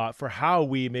blind spot for how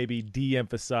we maybe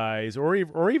de-emphasize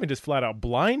or even just flat out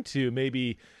blind to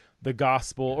maybe the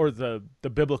gospel or the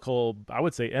biblical, I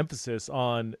would say, emphasis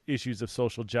on issues of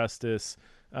social justice,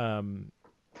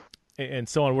 and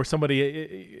so on, where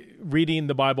somebody reading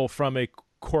the Bible from a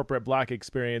corporate black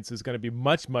experience is going to be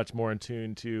much, much more in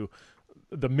tune to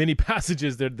the many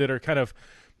passages that are kind of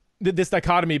this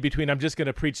dichotomy between I'm just going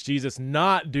to preach Jesus,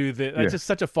 not do the. That's just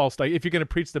such a false. Like if you're going to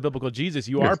preach the biblical Jesus,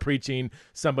 you are preaching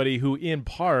somebody who, in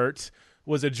part,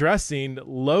 was addressing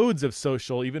loads of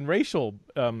social, even racial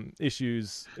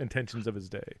issues and tensions of his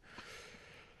day.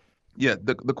 Yeah,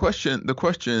 the question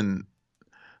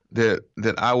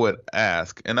that I would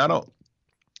ask, and I don't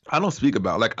speak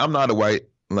about, like, I'm not a white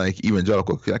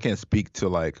evangelical. I can't speak to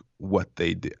what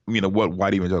they did, what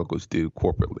white evangelicals do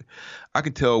corporately. I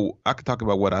can talk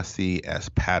about what I see as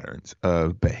patterns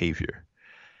of behavior.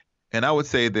 And I would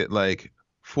say that,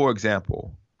 for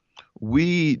example,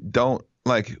 we don't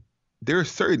there are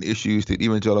certain issues that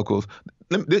evangelicals,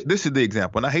 this is the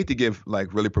example, and I hate to give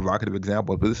really provocative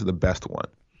examples, but this is the best one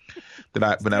that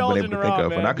I've been able to think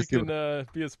of. Man. And I can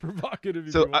be as provocative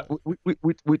as you want.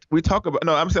 We talk about,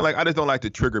 no, I'm saying I just don't like to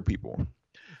trigger people.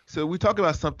 So we talk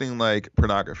about something like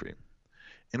pornography.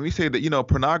 And we say that,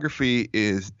 pornography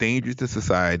is dangerous to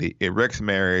society, it wrecks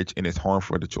marriage, and it's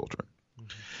harmful to children.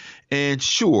 Mm-hmm. And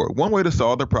sure, one way to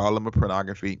solve the problem of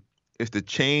pornography is to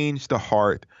change the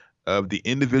heart of the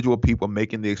individual people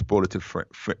making the exploitative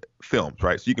films,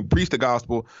 right? So you can preach the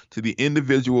gospel to the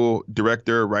individual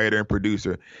director, writer, and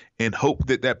producer and hope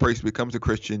that that person becomes a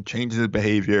Christian, changes his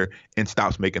behavior, and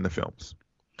stops making the films.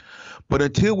 But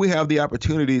until we have the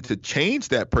opportunity to change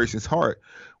that person's heart,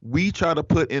 we try to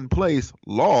put in place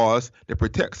laws that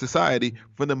protect society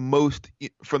from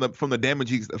the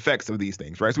damaging effects of these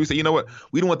things, right? So we say, you know what,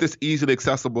 we don't want this easily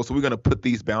accessible, so we're going to put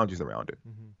these boundaries around it.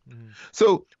 Mm-hmm, mm-hmm.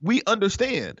 So we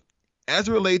understand, as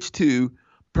it relates to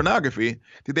pornography,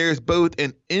 that there is both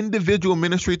an individual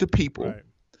ministry to people, right,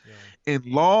 and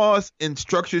laws and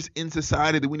structures in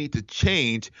society that we need to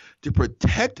change to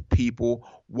protect people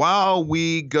while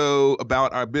we go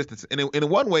about our business. And in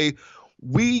one way,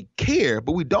 we care,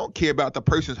 but we don't care about the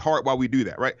person's heart while we do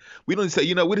that, right? We don't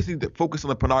say, we just need to focus on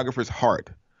the pornographer's heart.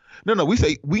 No, we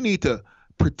say we need to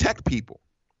protect people.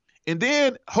 And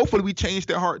then hopefully we change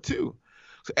their heart too.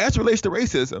 So as it relates to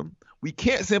racism, we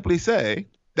can't simply say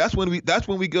that's when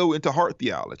we go into heart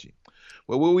theology.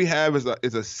 Well, what we have is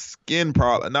a skin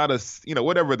problem, not a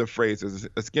whatever the phrase is,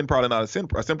 a skin problem, not a sin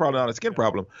problem, not a skin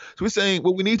problem. So we're saying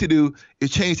what we need to do is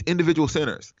change individual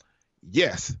sinners.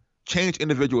 Yes, change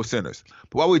individual sinners.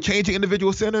 But while we're changing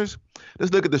individual sinners,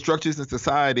 let's look at the structures in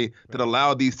society that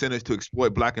allow these sinners to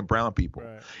exploit black and brown people.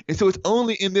 Right. And so it's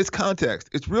only in this context.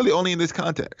 It's really only in this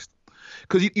context.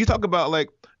 Because you talk about like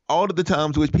all of the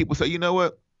times which people say, you know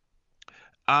what?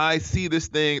 I see this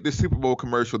Super Bowl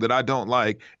commercial that I don't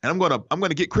like, and I'm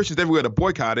gonna get Christians everywhere to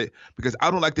boycott it because I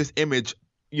don't like this image,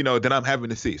 that I'm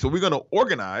having to see. So we're gonna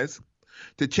organize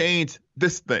to change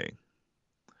this thing.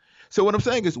 So what I'm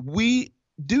saying is we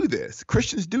do this.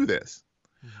 Christians do this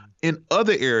in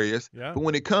other areas, but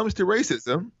when it comes to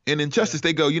racism and injustice,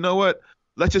 they go, you know what?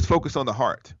 Let's just focus on the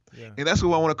heart, and that's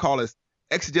what I want to call is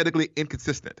exegetically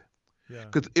inconsistent.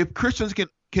 Because if Christians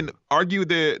can argue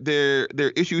their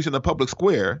issues in the public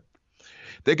square,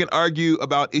 they can argue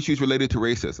about issues related to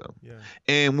racism.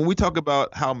 And when we talk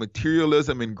about how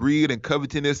materialism and greed and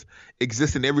covetousness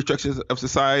exist in every structure of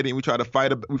society, and we try to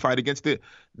fight against it,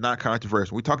 not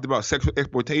controversial. We talked about sexual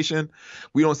exploitation.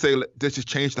 We don't say let's just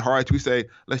change the hearts. We say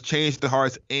let's change the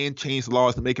hearts and change the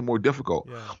laws to make it more difficult.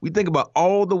 We think about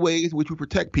all the ways in which we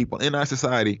protect people in our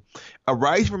society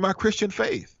arise from our Christian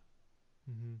faith.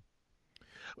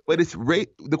 But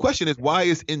the question is, why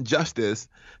is injustice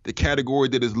the category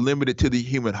that is limited to the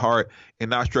human heart and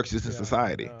not structures in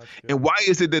society? And why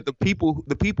is it that the people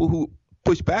who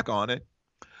push back on it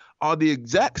are the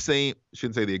exact same,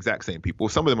 shouldn't say the exact same people,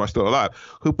 some of them are still alive,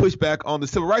 who push back on the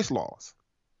civil rights laws?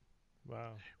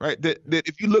 Wow. Right? That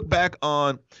if you look back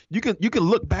on, you can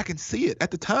look back and see it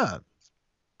at the time.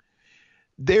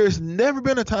 There's never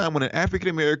been a time when an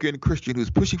African-American Christian who's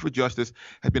pushing for justice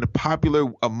has been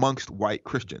popular amongst white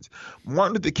Christians.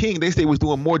 Martin Luther King, they say, was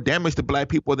doing more damage to black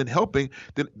people than helping.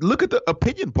 Look at the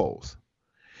opinion polls.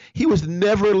 He was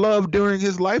never loved during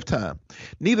his lifetime.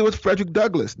 Neither was Frederick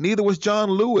Douglass. Neither was John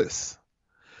Lewis.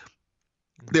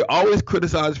 They're always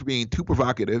criticized for being too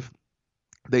provocative.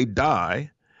 They die.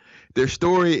 Their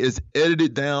story is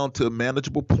edited down to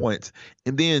manageable points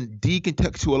and then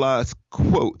decontextualized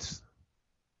quotes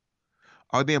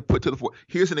are then put to the fore.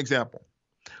 Here's an example.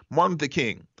 Martin Luther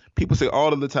King. People say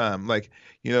all of the time, like,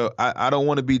 I don't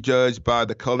want to be judged by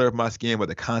the color of my skin, but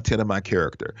the content of my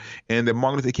character. And that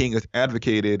Martin Luther King has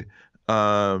advocated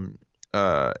as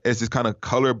this kind of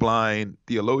colorblind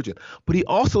theologian. But he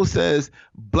also says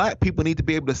black people need to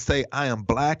be able to say, I am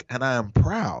black and I am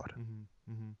proud.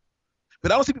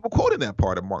 But I don't see people quoting that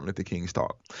part of Martin Luther King's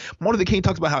talk. Martin Luther King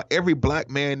talks about how every black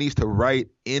man needs to write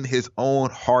in his own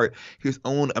heart, his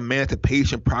own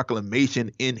emancipation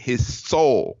proclamation in his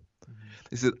soul.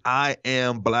 He says, I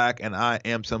am black and I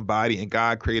am somebody, and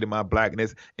God created my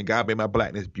blackness and God made my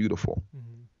blackness beautiful.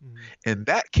 And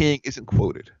that king isn't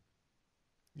quoted.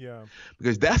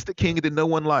 Because that's the king that no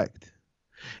one liked.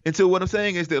 And so what I'm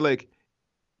saying is that, like,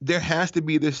 there has to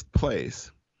be this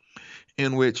place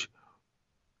in which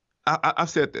I've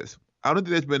said this. I don't think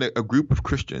there's been a group of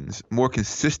Christians more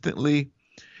consistently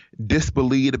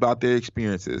disbelieved about their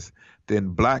experiences than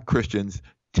black Christians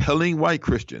telling white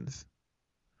Christians,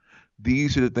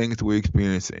 these are the things that we're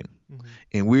experiencing.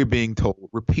 And we're being told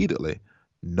repeatedly,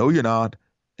 no, you're not,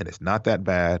 and it's not that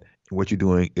bad, and what you're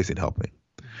doing isn't helping.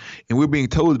 And we're being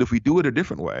told that if we do it a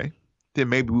different way, then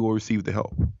maybe we will receive the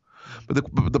help.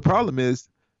 But the problem is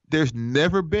there's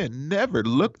never,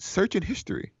 search in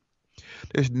history.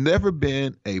 There's never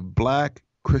been a black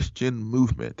Christian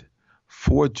movement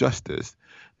for justice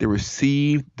that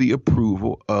received the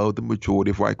approval of the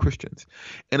majority of white Christians.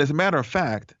 And as a matter of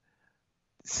fact,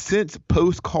 since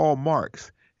post-Karl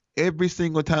Marx, every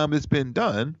single time it's been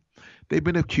done, they've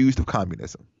been accused of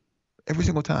communism. Every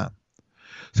single time.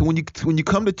 So when you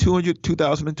come to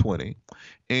 2020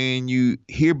 and you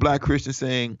hear black Christians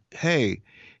saying, hey,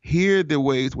 here are the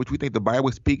ways which we think the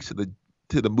Bible speaks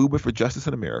to the movement for justice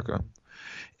in America,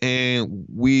 and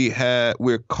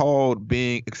we're called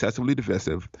being excessively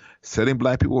divisive, setting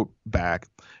black people back,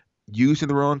 using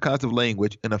the wrong kinds of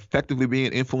language, and effectively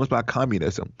being influenced by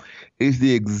communism, is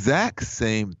the exact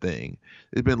same thing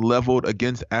that's been leveled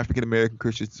against African American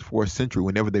Christians for a century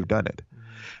whenever they've done it.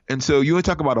 And so you want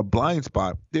to talk about a blind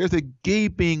spot. There's a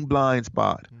gaping blind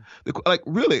spot.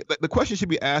 The question you should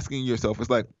be asking yourself is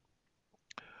like,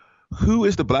 Who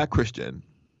is the black Christian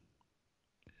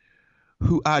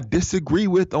who I disagree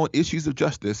with on issues of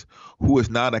justice who is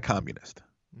not a communist?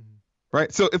 Mhm.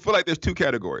 Right? So it feel like there's two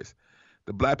categories.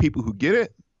 The black people who get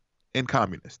it and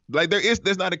communists. Like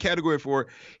there's not a category for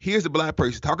here's a black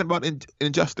person talking about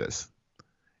injustice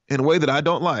in a way that I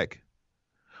don't like,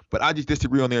 but I just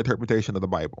disagree on their interpretation of the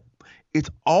Bible. It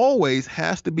always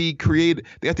has to be created.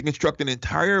 They have to construct an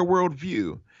entire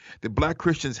worldview that black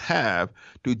Christians have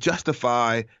to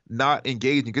justify not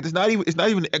engaging. Because it's not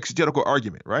even an exegetical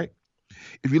argument, right?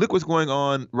 If you look what's going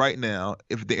on right now,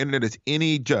 if the internet is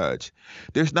any judge,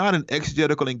 there's not an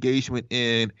exegetical engagement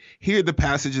in here are the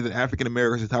passages that African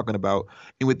Americans are talking about,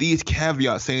 and with these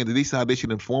caveats saying that these are how they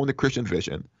should inform the Christian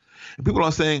vision. And people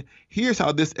are saying, here's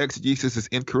how this exegesis is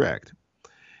incorrect.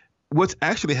 What's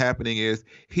actually happening is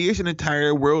here's an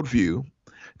entire worldview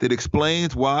that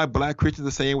explains why black Christians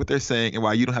are saying what they're saying and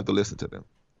why you don't have to listen to them.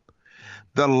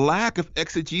 The lack of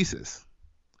exegesis,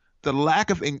 the lack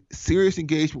of serious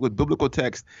engagement with biblical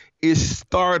text is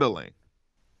startling.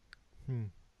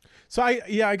 So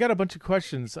I got a bunch of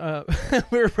questions.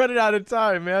 We're running out of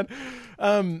time, man.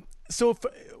 And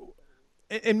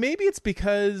maybe it's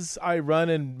because I run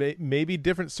in maybe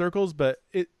different circles, but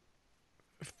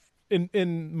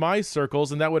in my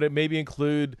circles, and that would maybe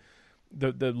include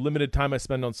the limited time I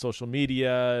spend on social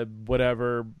media,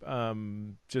 whatever,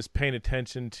 just paying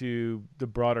attention to the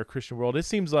broader Christian world. It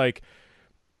seems like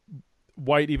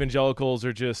white evangelicals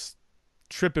are just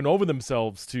tripping over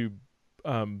themselves to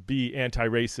be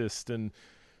anti-racist. And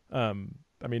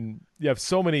I mean, you have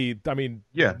so many,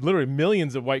 literally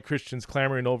millions of white Christians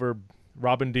clamoring over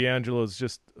Robin DiAngelo's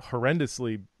just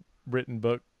horrendously written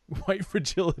book, White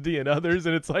Fragility, and others.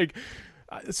 And it's like,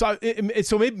 so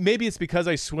maybe it's because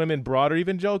I swim in broader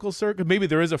evangelical circles. Maybe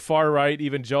there is a far right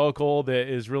evangelical that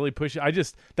is really pushing.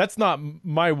 That's not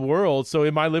my world. So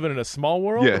am I living in a small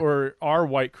world, or are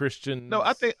white Christians? No,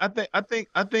 I think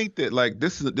that like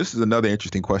this is another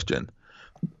interesting question.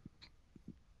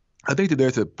 I think that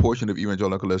there's a portion of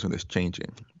evangelicalism that's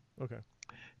changing. Okay.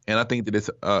 And I think that it's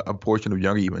a portion of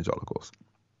younger evangelicals.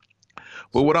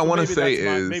 But what I want to say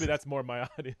is maybe that's more my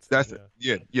audience.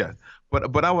 Yeah.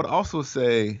 But I would also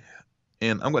say,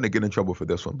 and I'm going to get in trouble for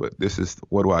this one, but this is,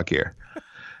 what do I care?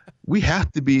 we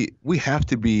have to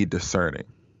be discerning.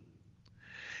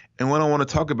 And what I want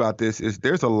to talk about this is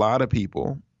there's a lot of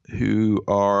people who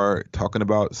are talking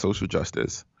about social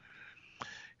justice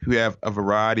who have a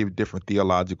variety of different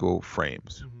theological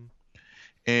frames. Mm-hmm.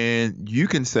 And you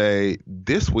can say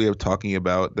this way of talking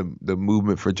about the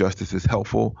movement for justice is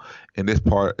helpful, and this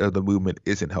part of the movement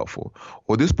isn't helpful.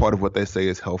 Or this part of what they say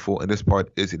is helpful, and this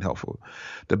part isn't helpful.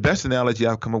 The best analogy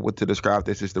I've come up with to describe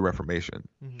this is the Reformation.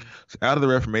 Mm-hmm. So out of the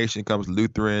Reformation comes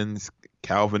Lutherans,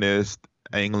 Calvinists,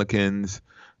 Anglicans,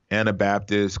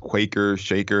 Anabaptists, Quakers,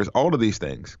 Shakers, all of these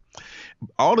things.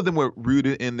 All of them were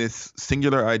rooted in this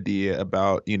singular idea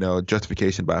about,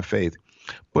 justification by faith.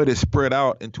 But it's spread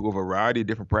out into a variety of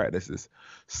different practices,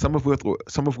 some of which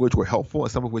were helpful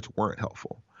and some of which weren't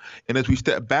helpful. And as we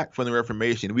step back from the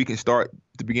Reformation, we can start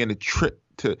to begin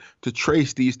to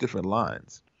trace these different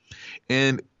lines.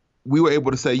 And we were able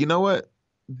to say, you know what?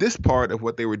 This part of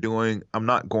what they were doing, I'm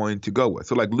not going to go with.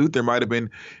 So like Luther might have been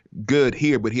good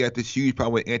here, but he had this huge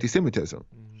problem with anti-Semitism.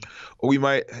 Mm-hmm. Or we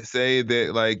might say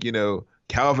that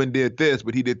Calvin did this,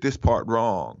 but he did this part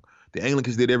wrong. The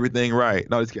Anglicans did everything right.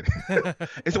 No, just kidding.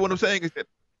 And so what I'm saying is that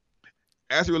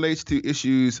as it relates to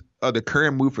issues of the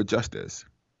current move for justice,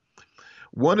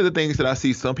 one of the things that I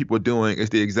see some people doing is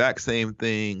the exact same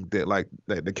thing that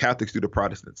the Catholics do to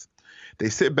Protestants. They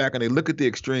sit back and they look at the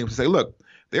extremes and say, look,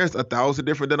 there's 1,000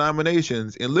 different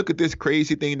denominations, and look at this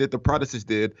crazy thing that the Protestants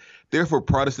did. Therefore,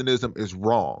 Protestantism is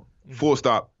wrong. Mm-hmm. Full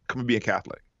stop. Come and be a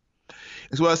Catholic.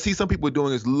 And so what I see some people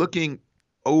doing is looking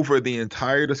over the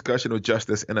entire discussion of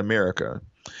justice in America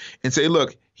and say,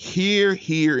 look, here,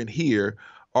 and here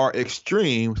are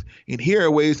extremes, and here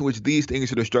are ways in which these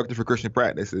things are destructive for Christian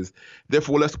practices.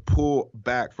 Therefore, let's pull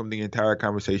back from the entire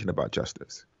conversation about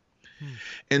justice.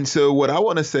 And so what I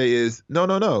want to say is,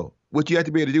 no. What you have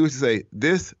to be able to do is to say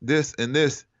this, and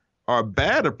this are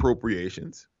bad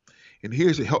appropriations, and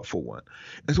here's a helpful one.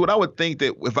 And so what I would think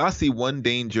that if I see one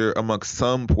danger amongst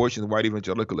some portions of white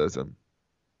evangelicalism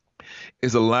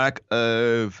is a lack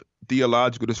of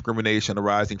theological discrimination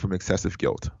arising from excessive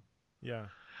guilt. Yeah.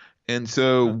 And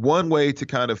so one way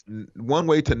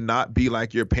to not be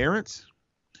like your parents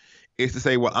is to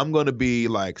say, well, I'm going to be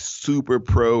like super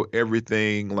pro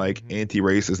everything, like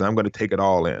anti-racist, and I'm going to take it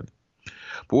all in.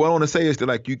 But what I want to say is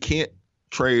that you can't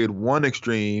trade one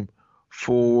extreme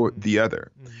for the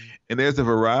other. Mm-hmm. And there's a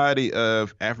variety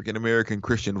of African American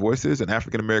Christian voices and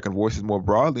African American voices more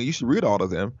broadly. You should read all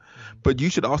of them, but you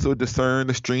should also discern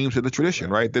the streams of the tradition,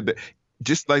 right?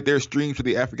 Just like there's streams of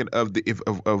the African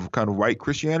of kind of white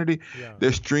Christianity,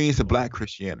 there's streams of Black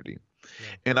Christianity,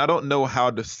 and I don't know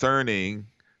how discerning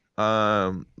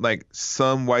like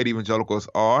some white evangelicals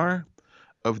are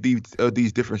of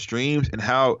these different streams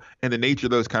and the nature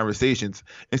of those conversations.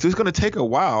 And so it's going to take a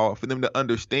while for them to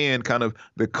understand kind of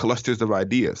the clusters of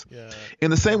ideas. In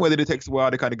the same way that it takes a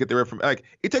while to kind of get the like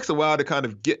it takes a while to kind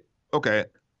of get, okay,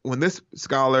 when this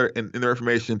scholar in the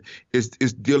Reformation is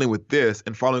dealing with this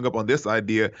and following up on this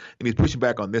idea, and he's pushing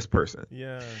back on this person.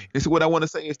 And so what I want to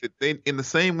say is that in the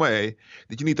same way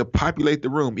that you need to populate the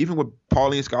room, even with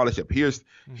Pauline scholarship,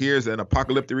 here's an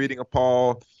apocalyptic reading of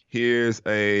Paul, here's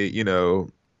a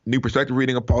new perspective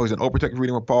reading of Paul, here's an old perspective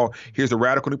reading of Paul, here's a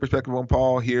radical new perspective on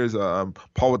Paul, here's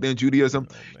Paul within Judaism.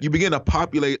 You begin to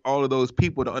populate all of those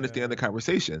people to understand the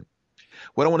conversation.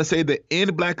 What I want to say that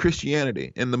in Black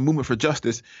Christianity and the movement for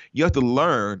justice, you have to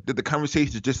learn that the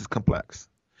conversation is just as complex.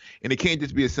 And it can't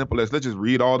just be as simple as let's just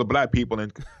read all the Black people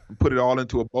and put it all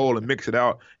into a bowl and mix it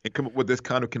out and come up with this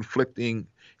kind of conflicting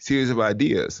series of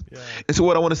ideas. And so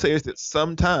what I want to say is that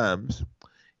sometimes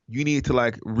you need to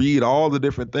like read all the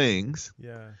different things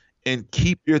and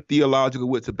keep your theological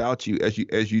wits about you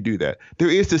as you do that. There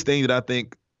is this thing that I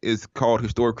think is called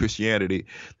historic Christianity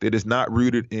that is not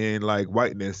rooted in like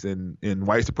whiteness and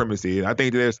white supremacy. And I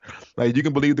think there's like you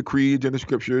can believe the creeds and the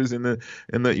scriptures and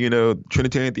the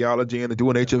Trinitarian theology and the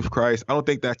dual nature of Christ. I don't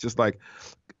think that's just like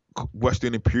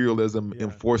Western imperialism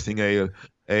enforcing a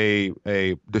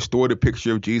distorted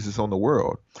picture of Jesus on the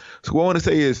world. So what I want to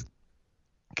say is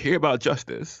care about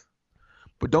justice,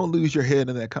 but don't lose your head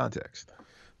in that context.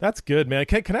 That's good, man.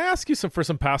 Can I ask you for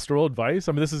some pastoral advice?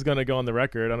 I mean, this is going to go on the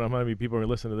record. I don't know how many people are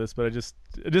listening to this, but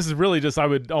this is really just, I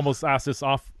would almost ask this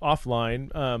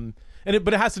offline.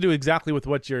 But it has to do exactly with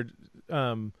what you're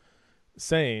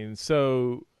saying.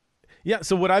 So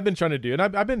what I've been trying to do, and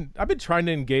I've been trying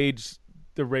to engage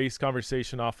the race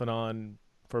conversation off and on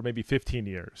for maybe 15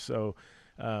 years. So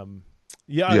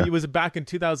it was back in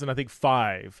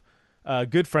 2005. A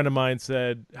good friend of mine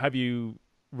said, "Have you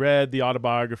read the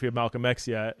autobiography of Malcolm X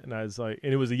yet?" And I was like,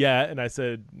 and it was a yet. And I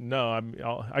said, no,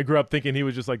 I grew up thinking he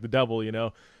was just like the devil,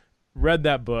 read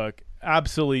that book,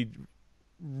 absolutely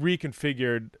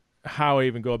reconfigured how I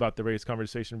even go about the race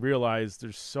conversation, realized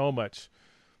there's so much,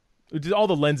 all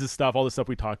the lenses stuff, all the stuff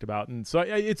we talked about. And so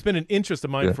it's been an interest of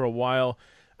mine for a while.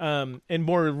 And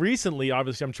more recently,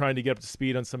 obviously I'm trying to get up to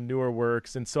speed on some newer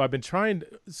works. And so I've been trying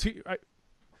to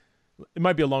it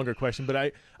might be a longer question,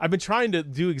 but I've been trying to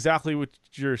do exactly what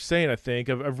you're saying, I think,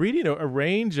 of reading a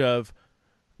range of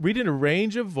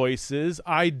voices.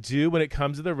 I do, when it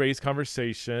comes to the race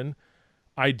conversation,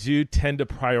 I do tend to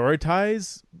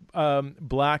prioritize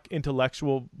Black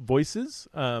intellectual voices.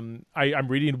 I'm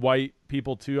reading white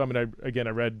people too. I mean, I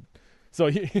read,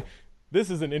 so this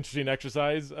is an interesting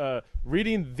exercise,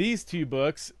 reading these two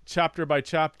books chapter by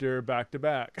chapter, back to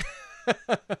back.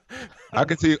 I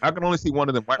can only see one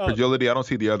of them, White Fragility. I don't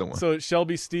see the other one. So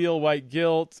Shelby Steele, White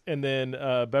Guilt, and then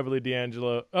Beverly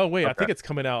D'Angelo. Oh wait, okay. I think it's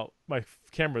coming out. My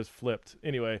camera's flipped.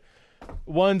 Anyway,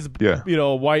 one's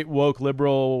white woke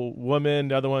liberal woman.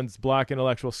 The other one's Black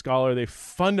intellectual scholar. They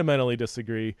fundamentally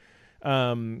disagree.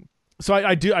 So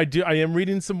I am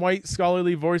reading some white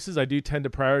scholarly voices. I do tend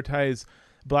to prioritize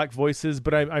Black voices,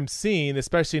 but I'm seeing,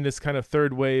 especially in this kind of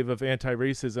third wave of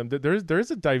anti-racism, that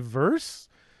there's a diversity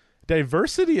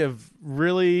of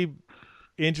really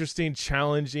interesting,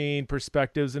 challenging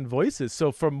perspectives and voices.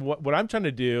 So from what I'm trying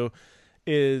to do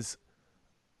is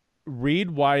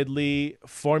read widely,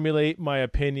 formulate my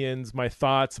opinions, my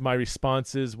thoughts, my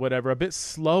responses, whatever, a bit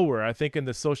slower. I think in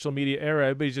the social media era,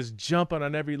 everybody's just jumping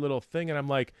on every little thing. And I'm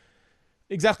like,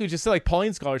 exactly what you said, like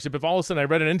Pauline scholarship. If all of a sudden I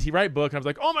read an N.T. Wright book and I was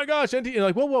like, oh my gosh, N.T. You're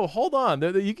like, whoa, hold on.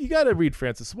 You got to read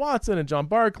Francis Watson and John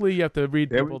Barclay. You have to read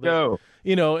people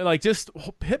like just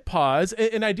hit pause.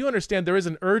 And I do understand there is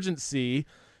an urgency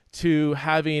to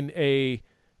having a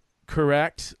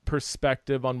correct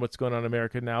perspective on what's going on in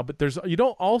America now. But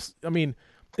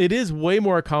it is way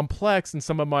more complex than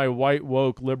some of my white,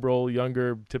 woke, liberal,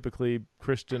 younger, typically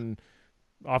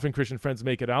often Christian friends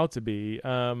make it out to be.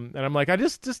 And I'm like, I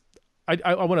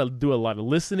want to do a lot of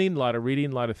listening, a lot of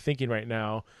reading, a lot of thinking right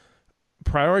now,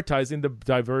 prioritizing the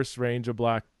diverse range of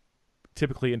Black,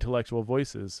 typically intellectual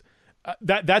voices.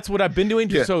 That's what I've been doing.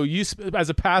 Yeah. So you, as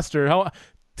a pastor,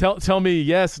 tell me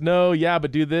yes, no, yeah,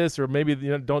 but do this, or maybe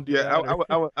don't do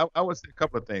that. I would say a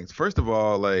couple of things. First of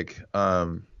all, like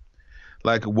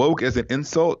Like woke as an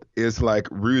insult is like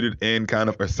rooted in kind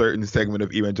of a certain segment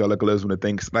of evangelicalism that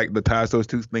thinks like that ties those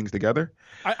two things together.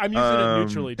 I'm using it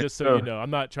neutrally, And just so you so know.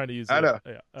 I'm not trying to use I it. know.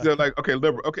 Yeah. So like, okay,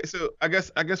 liberal. Okay, so I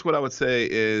guess what I would say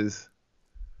is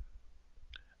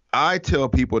I tell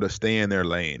people to stay in their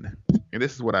lane. And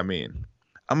this is what I mean.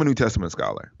 I'm a New Testament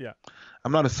scholar. Yeah.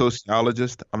 I'm not a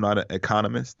sociologist. I'm not an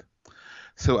economist.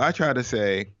 So I try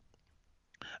to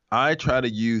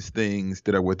use things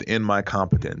that are within my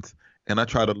competence, and I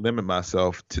try to limit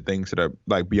myself to things that are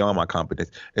like beyond my competence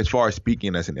as far as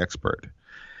speaking as an expert.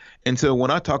 And so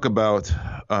when I talk about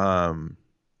um,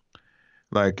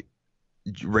 like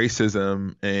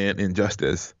racism and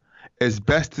injustice, as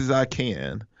best as I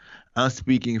can, I'm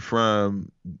speaking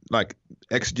from like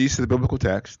exegesis of the biblical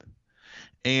text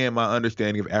and my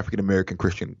understanding of African American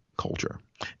Christian culture.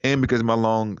 And because of my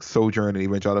long sojourn in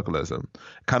evangelicalism,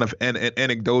 kind of an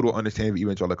anecdotal understanding of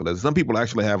evangelicalism. Some people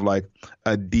actually have like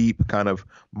a deep kind of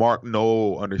Mark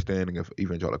Knoll understanding of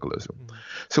evangelicalism. Mm-hmm.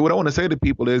 So what I want to say to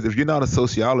people is if you're not a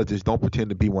sociologist, don't pretend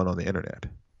to be one on the internet.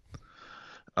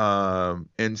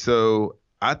 And so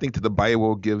I think that the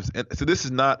Bible gives, and so this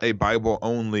is not a Bible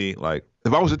only, like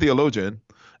if I was a theologian,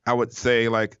 I would say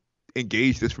like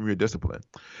engage this from your discipline.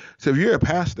 So if you're a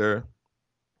pastor,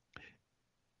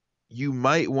 you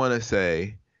might want to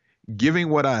say, giving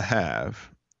what I have,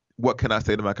 what can I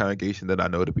say to my congregation that I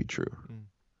know to be true? Mm.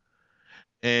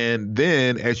 And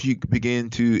then as you begin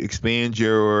to expand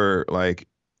your like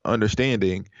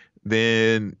understanding,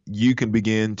 then you can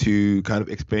begin to kind of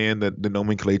expand the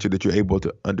nomenclature that you're able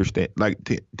to understand, like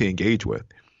to engage with.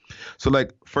 So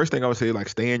like first thing I would say, like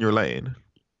stay in your lane.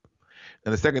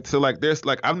 And the second, so like there's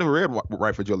like I've never read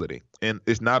Right Fragility, and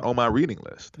it's not on my reading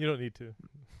list. You don't need to.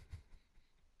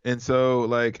 And so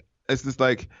like it's just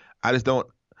like I just don't.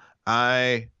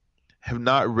 I have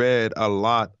not read a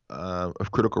lot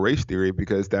of critical race theory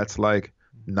because that's like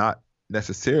not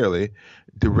necessarily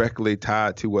directly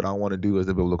tied to what I want to do as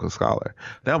a biblical scholar.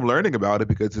 Now I'm learning about it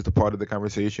because it's a part of the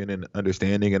conversation and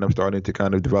understanding, and I'm starting to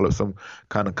kind of develop some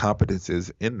kind of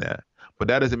competences in that. But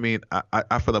that doesn't mean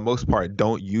I for the most part,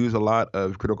 don't use a lot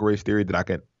of critical race theory that I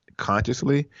can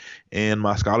consciously in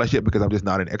my scholarship because I'm just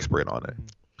not an expert on it.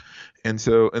 And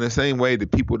so in the same way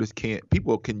that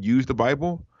people can use the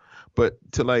Bible, but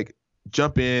to like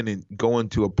jump in and go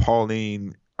into a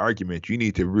Pauline argument, you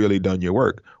need to really done your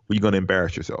work or you're going to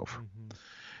embarrass yourself.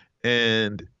 Mm-hmm.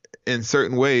 And in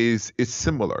certain ways, it's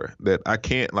similar that I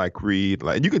can't like read,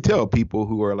 like, and you can tell people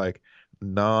who are like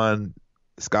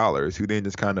non-scholars who then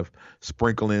just kind of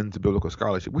sprinkle into biblical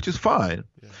scholarship, which is fine.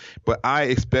 Yeah. But I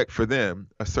expect for them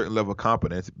a certain level of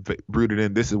competence rooted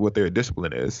in this is what their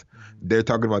discipline is. Mm-hmm. They're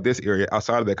talking about this area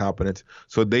outside of their competence,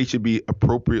 so they should be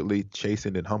appropriately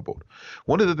chastened and humbled.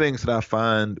 One of the things that I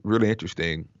find really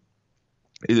interesting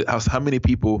is how many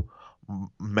people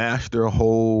master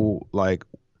whole like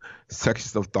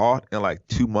sections of thought in like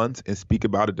 2 months and speak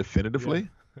about it definitively.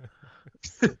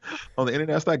 Yeah. On the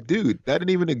internet, it's like, dude, that didn't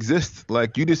even exist.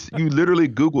 Like you literally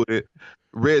Googled it,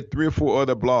 read 3 or 4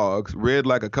 other blogs, read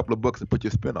like a couple of books and put your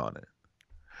spin on it.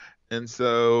 And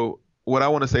so what I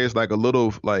want to say is like a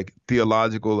little like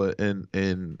theological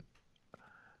and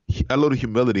a little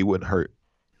humility wouldn't hurt.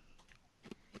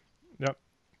 Yep.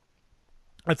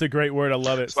 That's a great word. I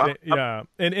love it. So yeah.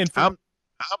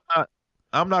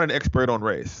 I'm not an expert on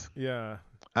race. Yeah.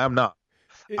 I'm not.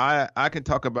 I can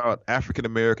talk about African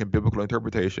American biblical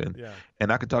interpretation, yeah,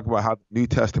 and I can talk about how the New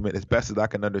Testament, as best as I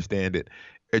can understand it,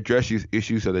 addresses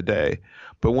issues of the day.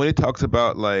 But when it talks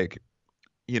about like,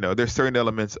 there's certain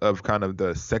elements of kind of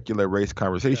the secular race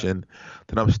conversation, yeah,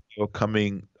 that I'm still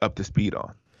coming up to speed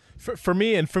on. For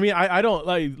me, I don't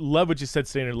love what you said,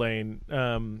 stay in your lane.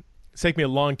 It's taken me a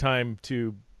long time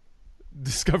to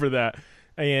discover that.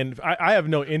 And I have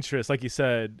no interest, like you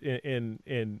said,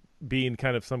 in being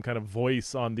kind of some kind of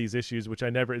voice on these issues, which I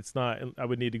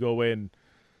would need to go away and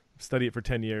study it for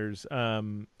 10 years.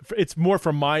 It's more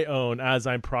for my own as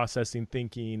I'm processing,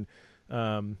 thinking,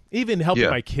 even helping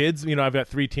my kids. I've got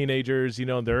 3 teenagers,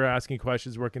 and they're asking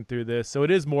questions, working through this. So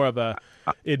it is more of a,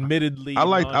 admittedly. I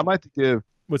like to give.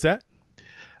 What's that?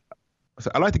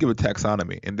 So I like to give a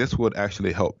taxonomy, and this would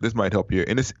actually help. This might help you.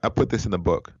 And I put this in the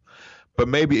book. But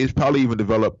maybe it's probably even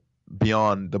developed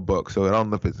beyond the book. So I don't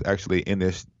know if it's actually in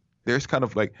this. There's kind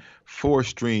of like 4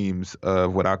 streams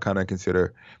of what I kind of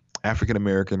consider African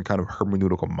American kind of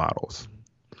hermeneutical models.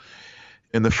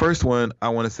 And the first one I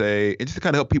want to say, and just to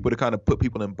kind of help people to kind of put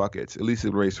people in buckets, at least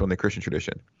erased from the Christian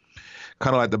tradition,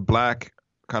 kind of like the black,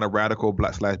 kind of radical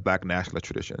black nationalist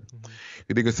tradition. Mm-hmm.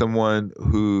 You think of someone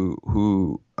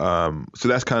who so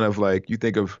that's kind of like, you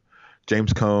think of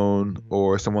James Cone, mm-hmm,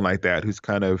 or someone like that, who's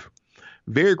kind of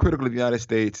very critical of the United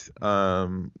States,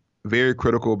 very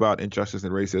critical about injustice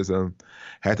and racism,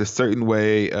 has a certain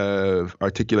way of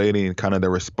articulating kind of the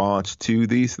response to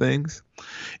these things.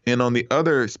 And on the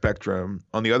other spectrum,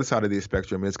 on the other side of the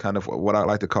spectrum, is kind of what I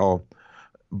like to call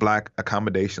Black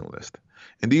accommodationalist.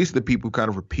 And these are the people who kind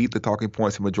of repeat the talking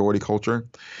points of majority culture.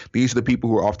 These are the people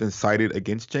who are often cited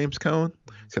against James Cone.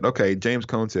 Said, okay, James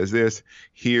Cone says this.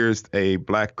 Here's a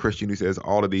Black Christian who says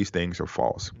all of these things are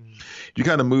false. You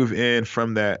kind of move in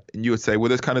from that, and you would say, well,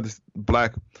 there's kind of this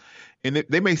Black, and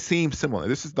they may seem similar.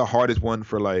 This is the hardest one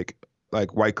for like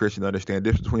white Christians to understand, the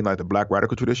difference between like the Black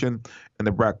radical tradition and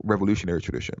the Black revolutionary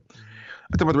tradition.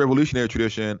 I talk about the revolutionary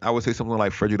tradition, I would say something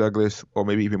like Frederick Douglass or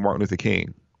maybe even Martin Luther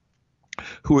King,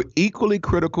 who are equally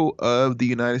critical of the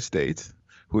United States,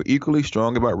 who are equally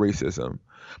strong about racism,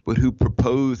 but who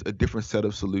propose a different set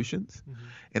of solutions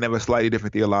and have a slightly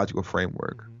different theological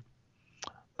framework.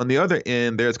 On the other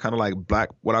end, there's kind of like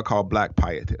what I call Black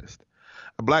pietist.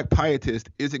 A Black pietist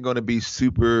isn't going to be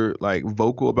super like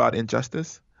vocal about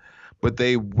injustice, but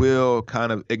they will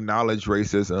kind of acknowledge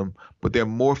racism, but they're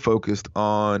more focused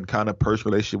on kind of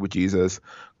personal relationship with Jesus,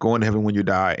 going to heaven when you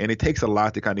die. And it takes a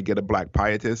lot to kind of get a Black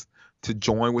pietist to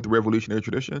join with the revolutionary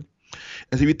tradition.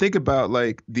 And so if you think about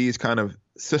like these kind of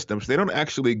systems, they don't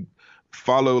actually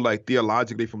follow like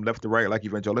theologically from left to right like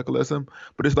evangelicalism,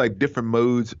 but it's like different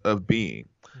modes of being.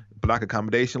 Black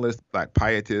accommodationalists, Black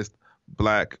pietists,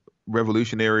 Black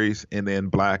revolutionaries, and then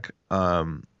Black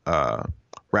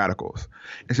radicals.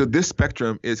 And so this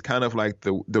spectrum is kind of like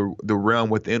the realm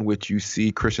within which you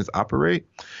see Christians operate.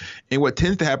 And what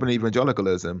tends to happen in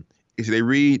evangelicalism is they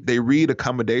read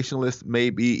accommodationalists,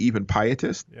 maybe even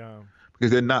pietists,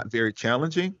 because they're not very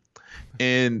challenging,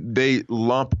 and they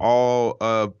lump all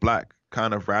of Black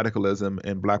kind of radicalism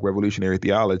and Black revolutionary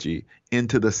theology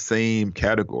into the same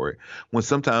category, when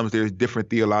sometimes there's different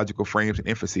theological frames and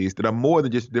emphases that are more than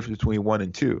just the difference between one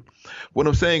and two. What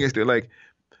I'm saying is that like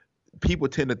people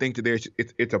tend to think that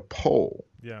it's a pole,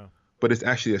 but it's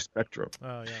actually a spectrum.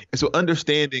 And so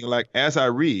understanding, like, as I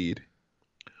read,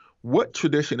 what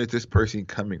tradition is this person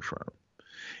coming from,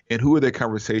 and who are their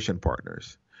conversation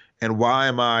partners, and why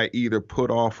am I either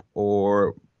put off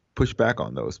or push back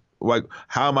on those? Like,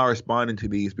 how am I responding to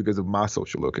these because of my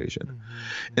social location?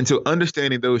 And so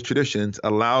understanding those traditions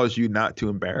allows you not to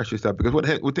embarrass yourself, because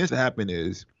what tends to happen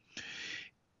is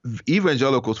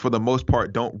evangelicals, for the most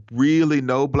part, don't really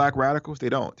know Black radicals. They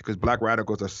don't, because Black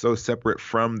radicals are so separate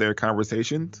from their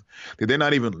conversations that they're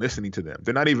not even listening to them.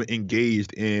 They're not even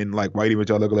engaged in like white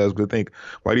evangelicalism. They think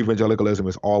white evangelicalism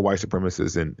is all white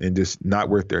supremacists and just not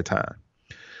worth their time.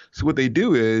 So what they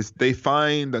do is they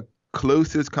find the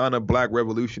closest kind of Black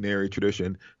revolutionary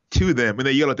tradition to them, and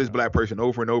they yell at this Black person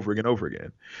over and over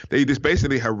again. They just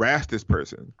basically harass this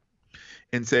person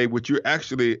and say, well, you're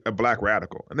actually a Black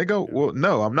radical. And they go, well,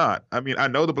 no, I'm not. I mean, I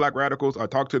know the Black radicals. I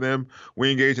talk to them.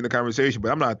 We engage in the conversation, but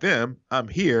I'm not them. I'm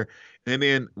here. And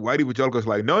then white evangelicals are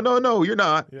like, no, you're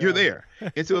not. You're there.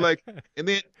 And so like,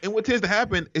 and what tends to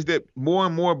happen is that more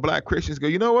and more Black Christians go,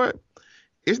 you know what?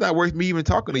 It's not worth me even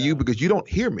talking to you because you don't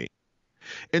hear me.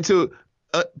 And so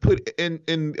and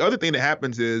the other thing that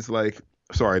happens is like,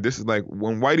 this is like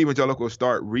when white evangelicals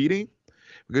start reading,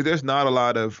 because there's not a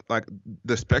lot of like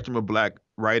the spectrum of Black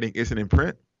writing isn't in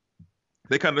print,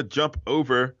 they kind of jump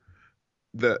over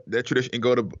that tradition and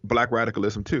go to Black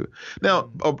radicalism too. Now,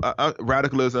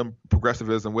 radicalism,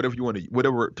 progressivism, whatever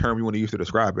term you want to use to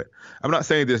describe it. I'm not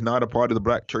saying there's not a part of the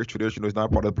Black church tradition or it's not a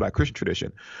part of the Black Christian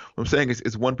tradition. What I'm saying is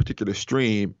it's one particular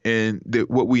stream, and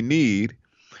what we need,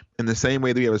 in the same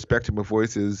way that we have a spectrum of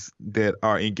voices that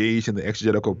are engaged in the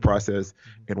exegetical process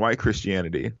in white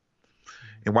Christianity,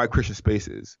 in white Christian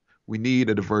spaces, we need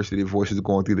a diversity of voices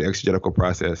going through the exegetical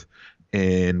process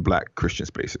in Black Christian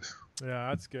spaces. Yeah,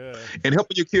 that's good. And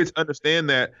helping your kids understand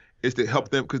that is to help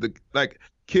them, because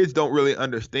kids don't really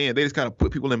understand. They just kind of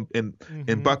put people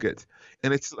in buckets,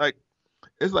 and it's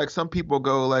like some people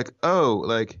go like, oh,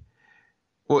 like,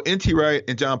 well, N.T. Wright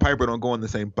and John Piper don't go in the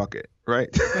same bucket, right?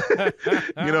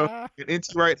 And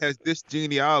N.T. Wright has this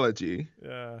genealogy.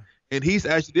 Yeah. And he's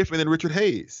actually different than Richard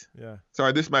Hayes. Yeah.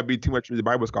 Sorry, this might be too much for the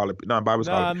Bible scholar, non-Bible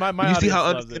scholar. My you see how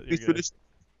understand these traditions?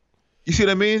 You see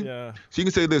what I mean? Yeah. So you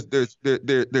can say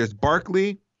there's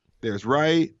Barclay, there's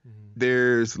Wright,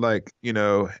 there's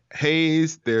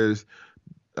Hayes, there's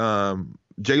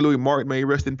J. Louis Martin, may he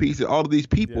rest in peace. All of these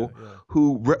people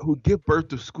who give birth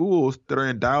to schools that are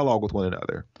in dialogue with one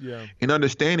another. Yeah. And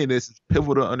understanding this is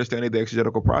pivotal to understanding the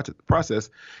exegetical process.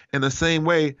 In the same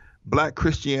way, Black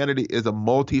Christianity is a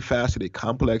multifaceted,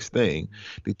 complex thing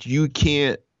that you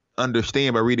can't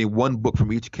understand by reading one book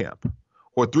from each camp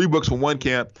or 3 books from one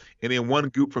camp and then one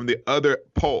group from the other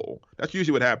pole. That's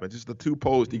usually what happens. It's the 2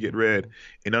 poles to get read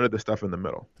and none of the stuff in the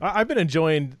middle. I've been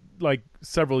enjoying like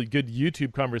several good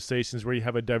YouTube conversations where you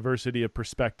have a diversity of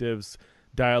perspectives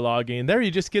dialoguing. There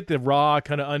you just get the raw,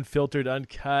 kind of unfiltered,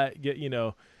 uncut,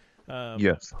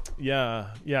 Yes.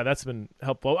 Yeah, that's been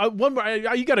helpful. One more,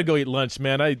 you got to go eat lunch,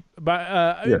 man.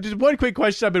 Just one quick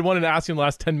question I've been wanting to ask you in the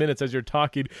last 10 minutes as you're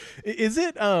talking. Is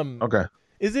it okay?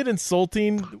 Is it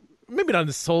insulting? Maybe not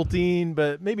insulting,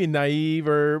 but maybe naive,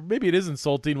 or maybe it is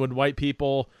insulting when white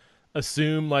people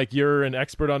assume like you're an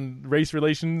expert on race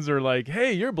relations, or like,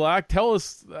 hey, you're black, tell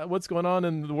us what's going on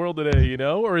in the world today,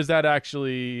 Or is that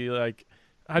actually like,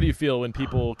 how do you feel when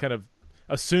people kind of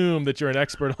assume that you're an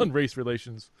expert on race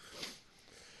relations?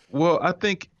 Well, I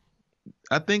think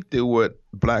that what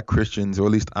black Christians, or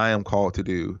at least I am called to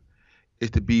do, is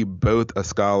to be both a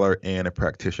scholar and a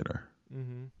practitioner.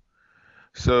 Mm-hmm.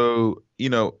 So,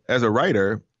 as a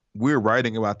writer, we're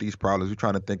writing about these problems. We're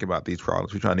trying to think about these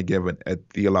problems. We're trying to give a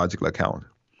theological account.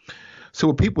 So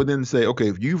when people then say, okay,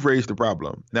 if you've raised the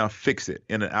problem, now fix it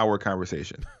in an hour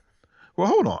conversation. Well,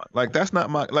 hold on. Like, that's not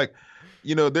my, like,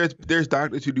 there's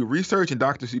doctors who do research and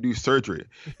doctors who do surgery.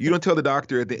 You don't tell the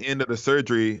doctor at the end of the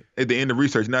surgery, at the end of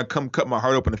research, now come cut my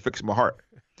heart open and fix my heart.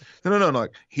 No.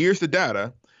 Like, here's the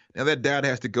data. Now that data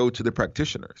has to go to the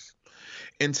practitioners.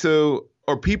 And so,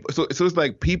 so it's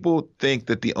like people think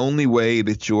that the only way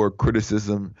that your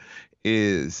criticism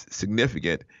is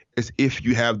significant is if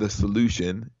you have the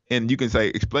solution and you can say,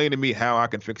 explain to me how I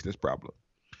can fix this problem.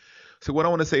 So what I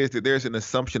want to say is that there's an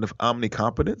assumption of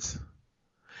omnicompetence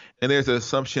and there's an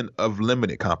assumption of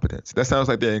limited competence. That sounds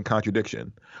like they're in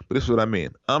contradiction, but this is what I mean.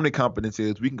 Omnicompetence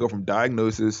is we can go from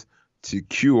diagnosis to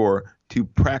cure to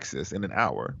praxis in an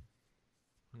hour.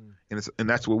 And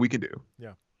that's what we can do.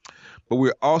 Yeah. But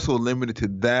we're also limited to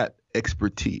that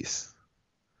expertise.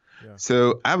 Yeah.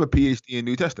 So I have a PhD in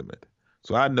New Testament.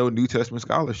 So I know New Testament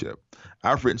scholarship.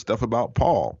 I've written stuff about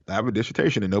Paul. I have a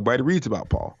dissertation and nobody reads about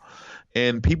Paul.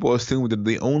 And people assume that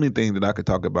the only thing that I could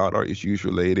talk about are issues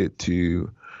related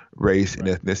to race and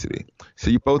ethnicity. So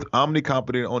you're both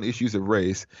omnicompetent on issues of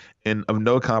race and of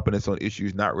no competence on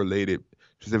issues not related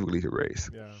specifically to race.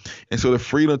 Yeah. And so the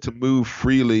freedom to move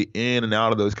freely in and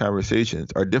out of those conversations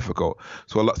are difficult.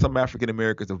 So some African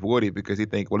Americans avoid it because they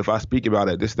think, well, if I speak about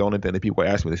it, this is the only thing that people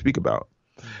ask me to speak about.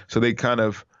 So they kind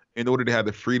of, in order to have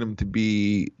the freedom to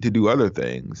do other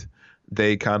things,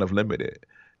 they kind of limit it.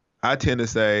 I tend to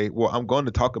say, well, I'm going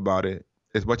to talk about it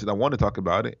as much as I want to talk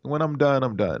about it. And when I'm done,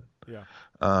 I'm done. Yeah.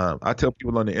 I tell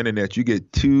people on the internet, you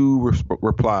get 2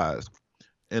 replies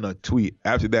in a tweet.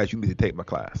 After that, you need to take my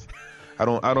class. I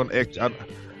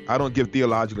don't give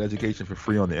theological education for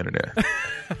free on the internet.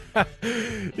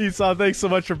 Esau, thanks so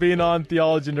much for being on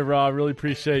Theology in the Raw. Really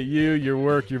appreciate you, your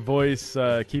work, your voice.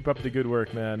 Keep up the good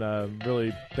work, man.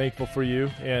 Really thankful for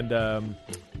you. And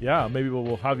maybe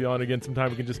we'll have you on again sometime.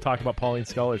 We can just talk about Pauline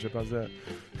scholarship. How's that?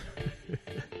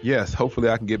 Yes, hopefully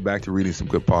I can get back to reading some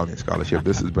good Pauline scholarship.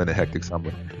 This has been a hectic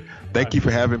summer. Thank you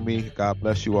for having me. God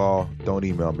bless you all. Don't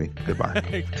email me.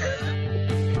 Goodbye.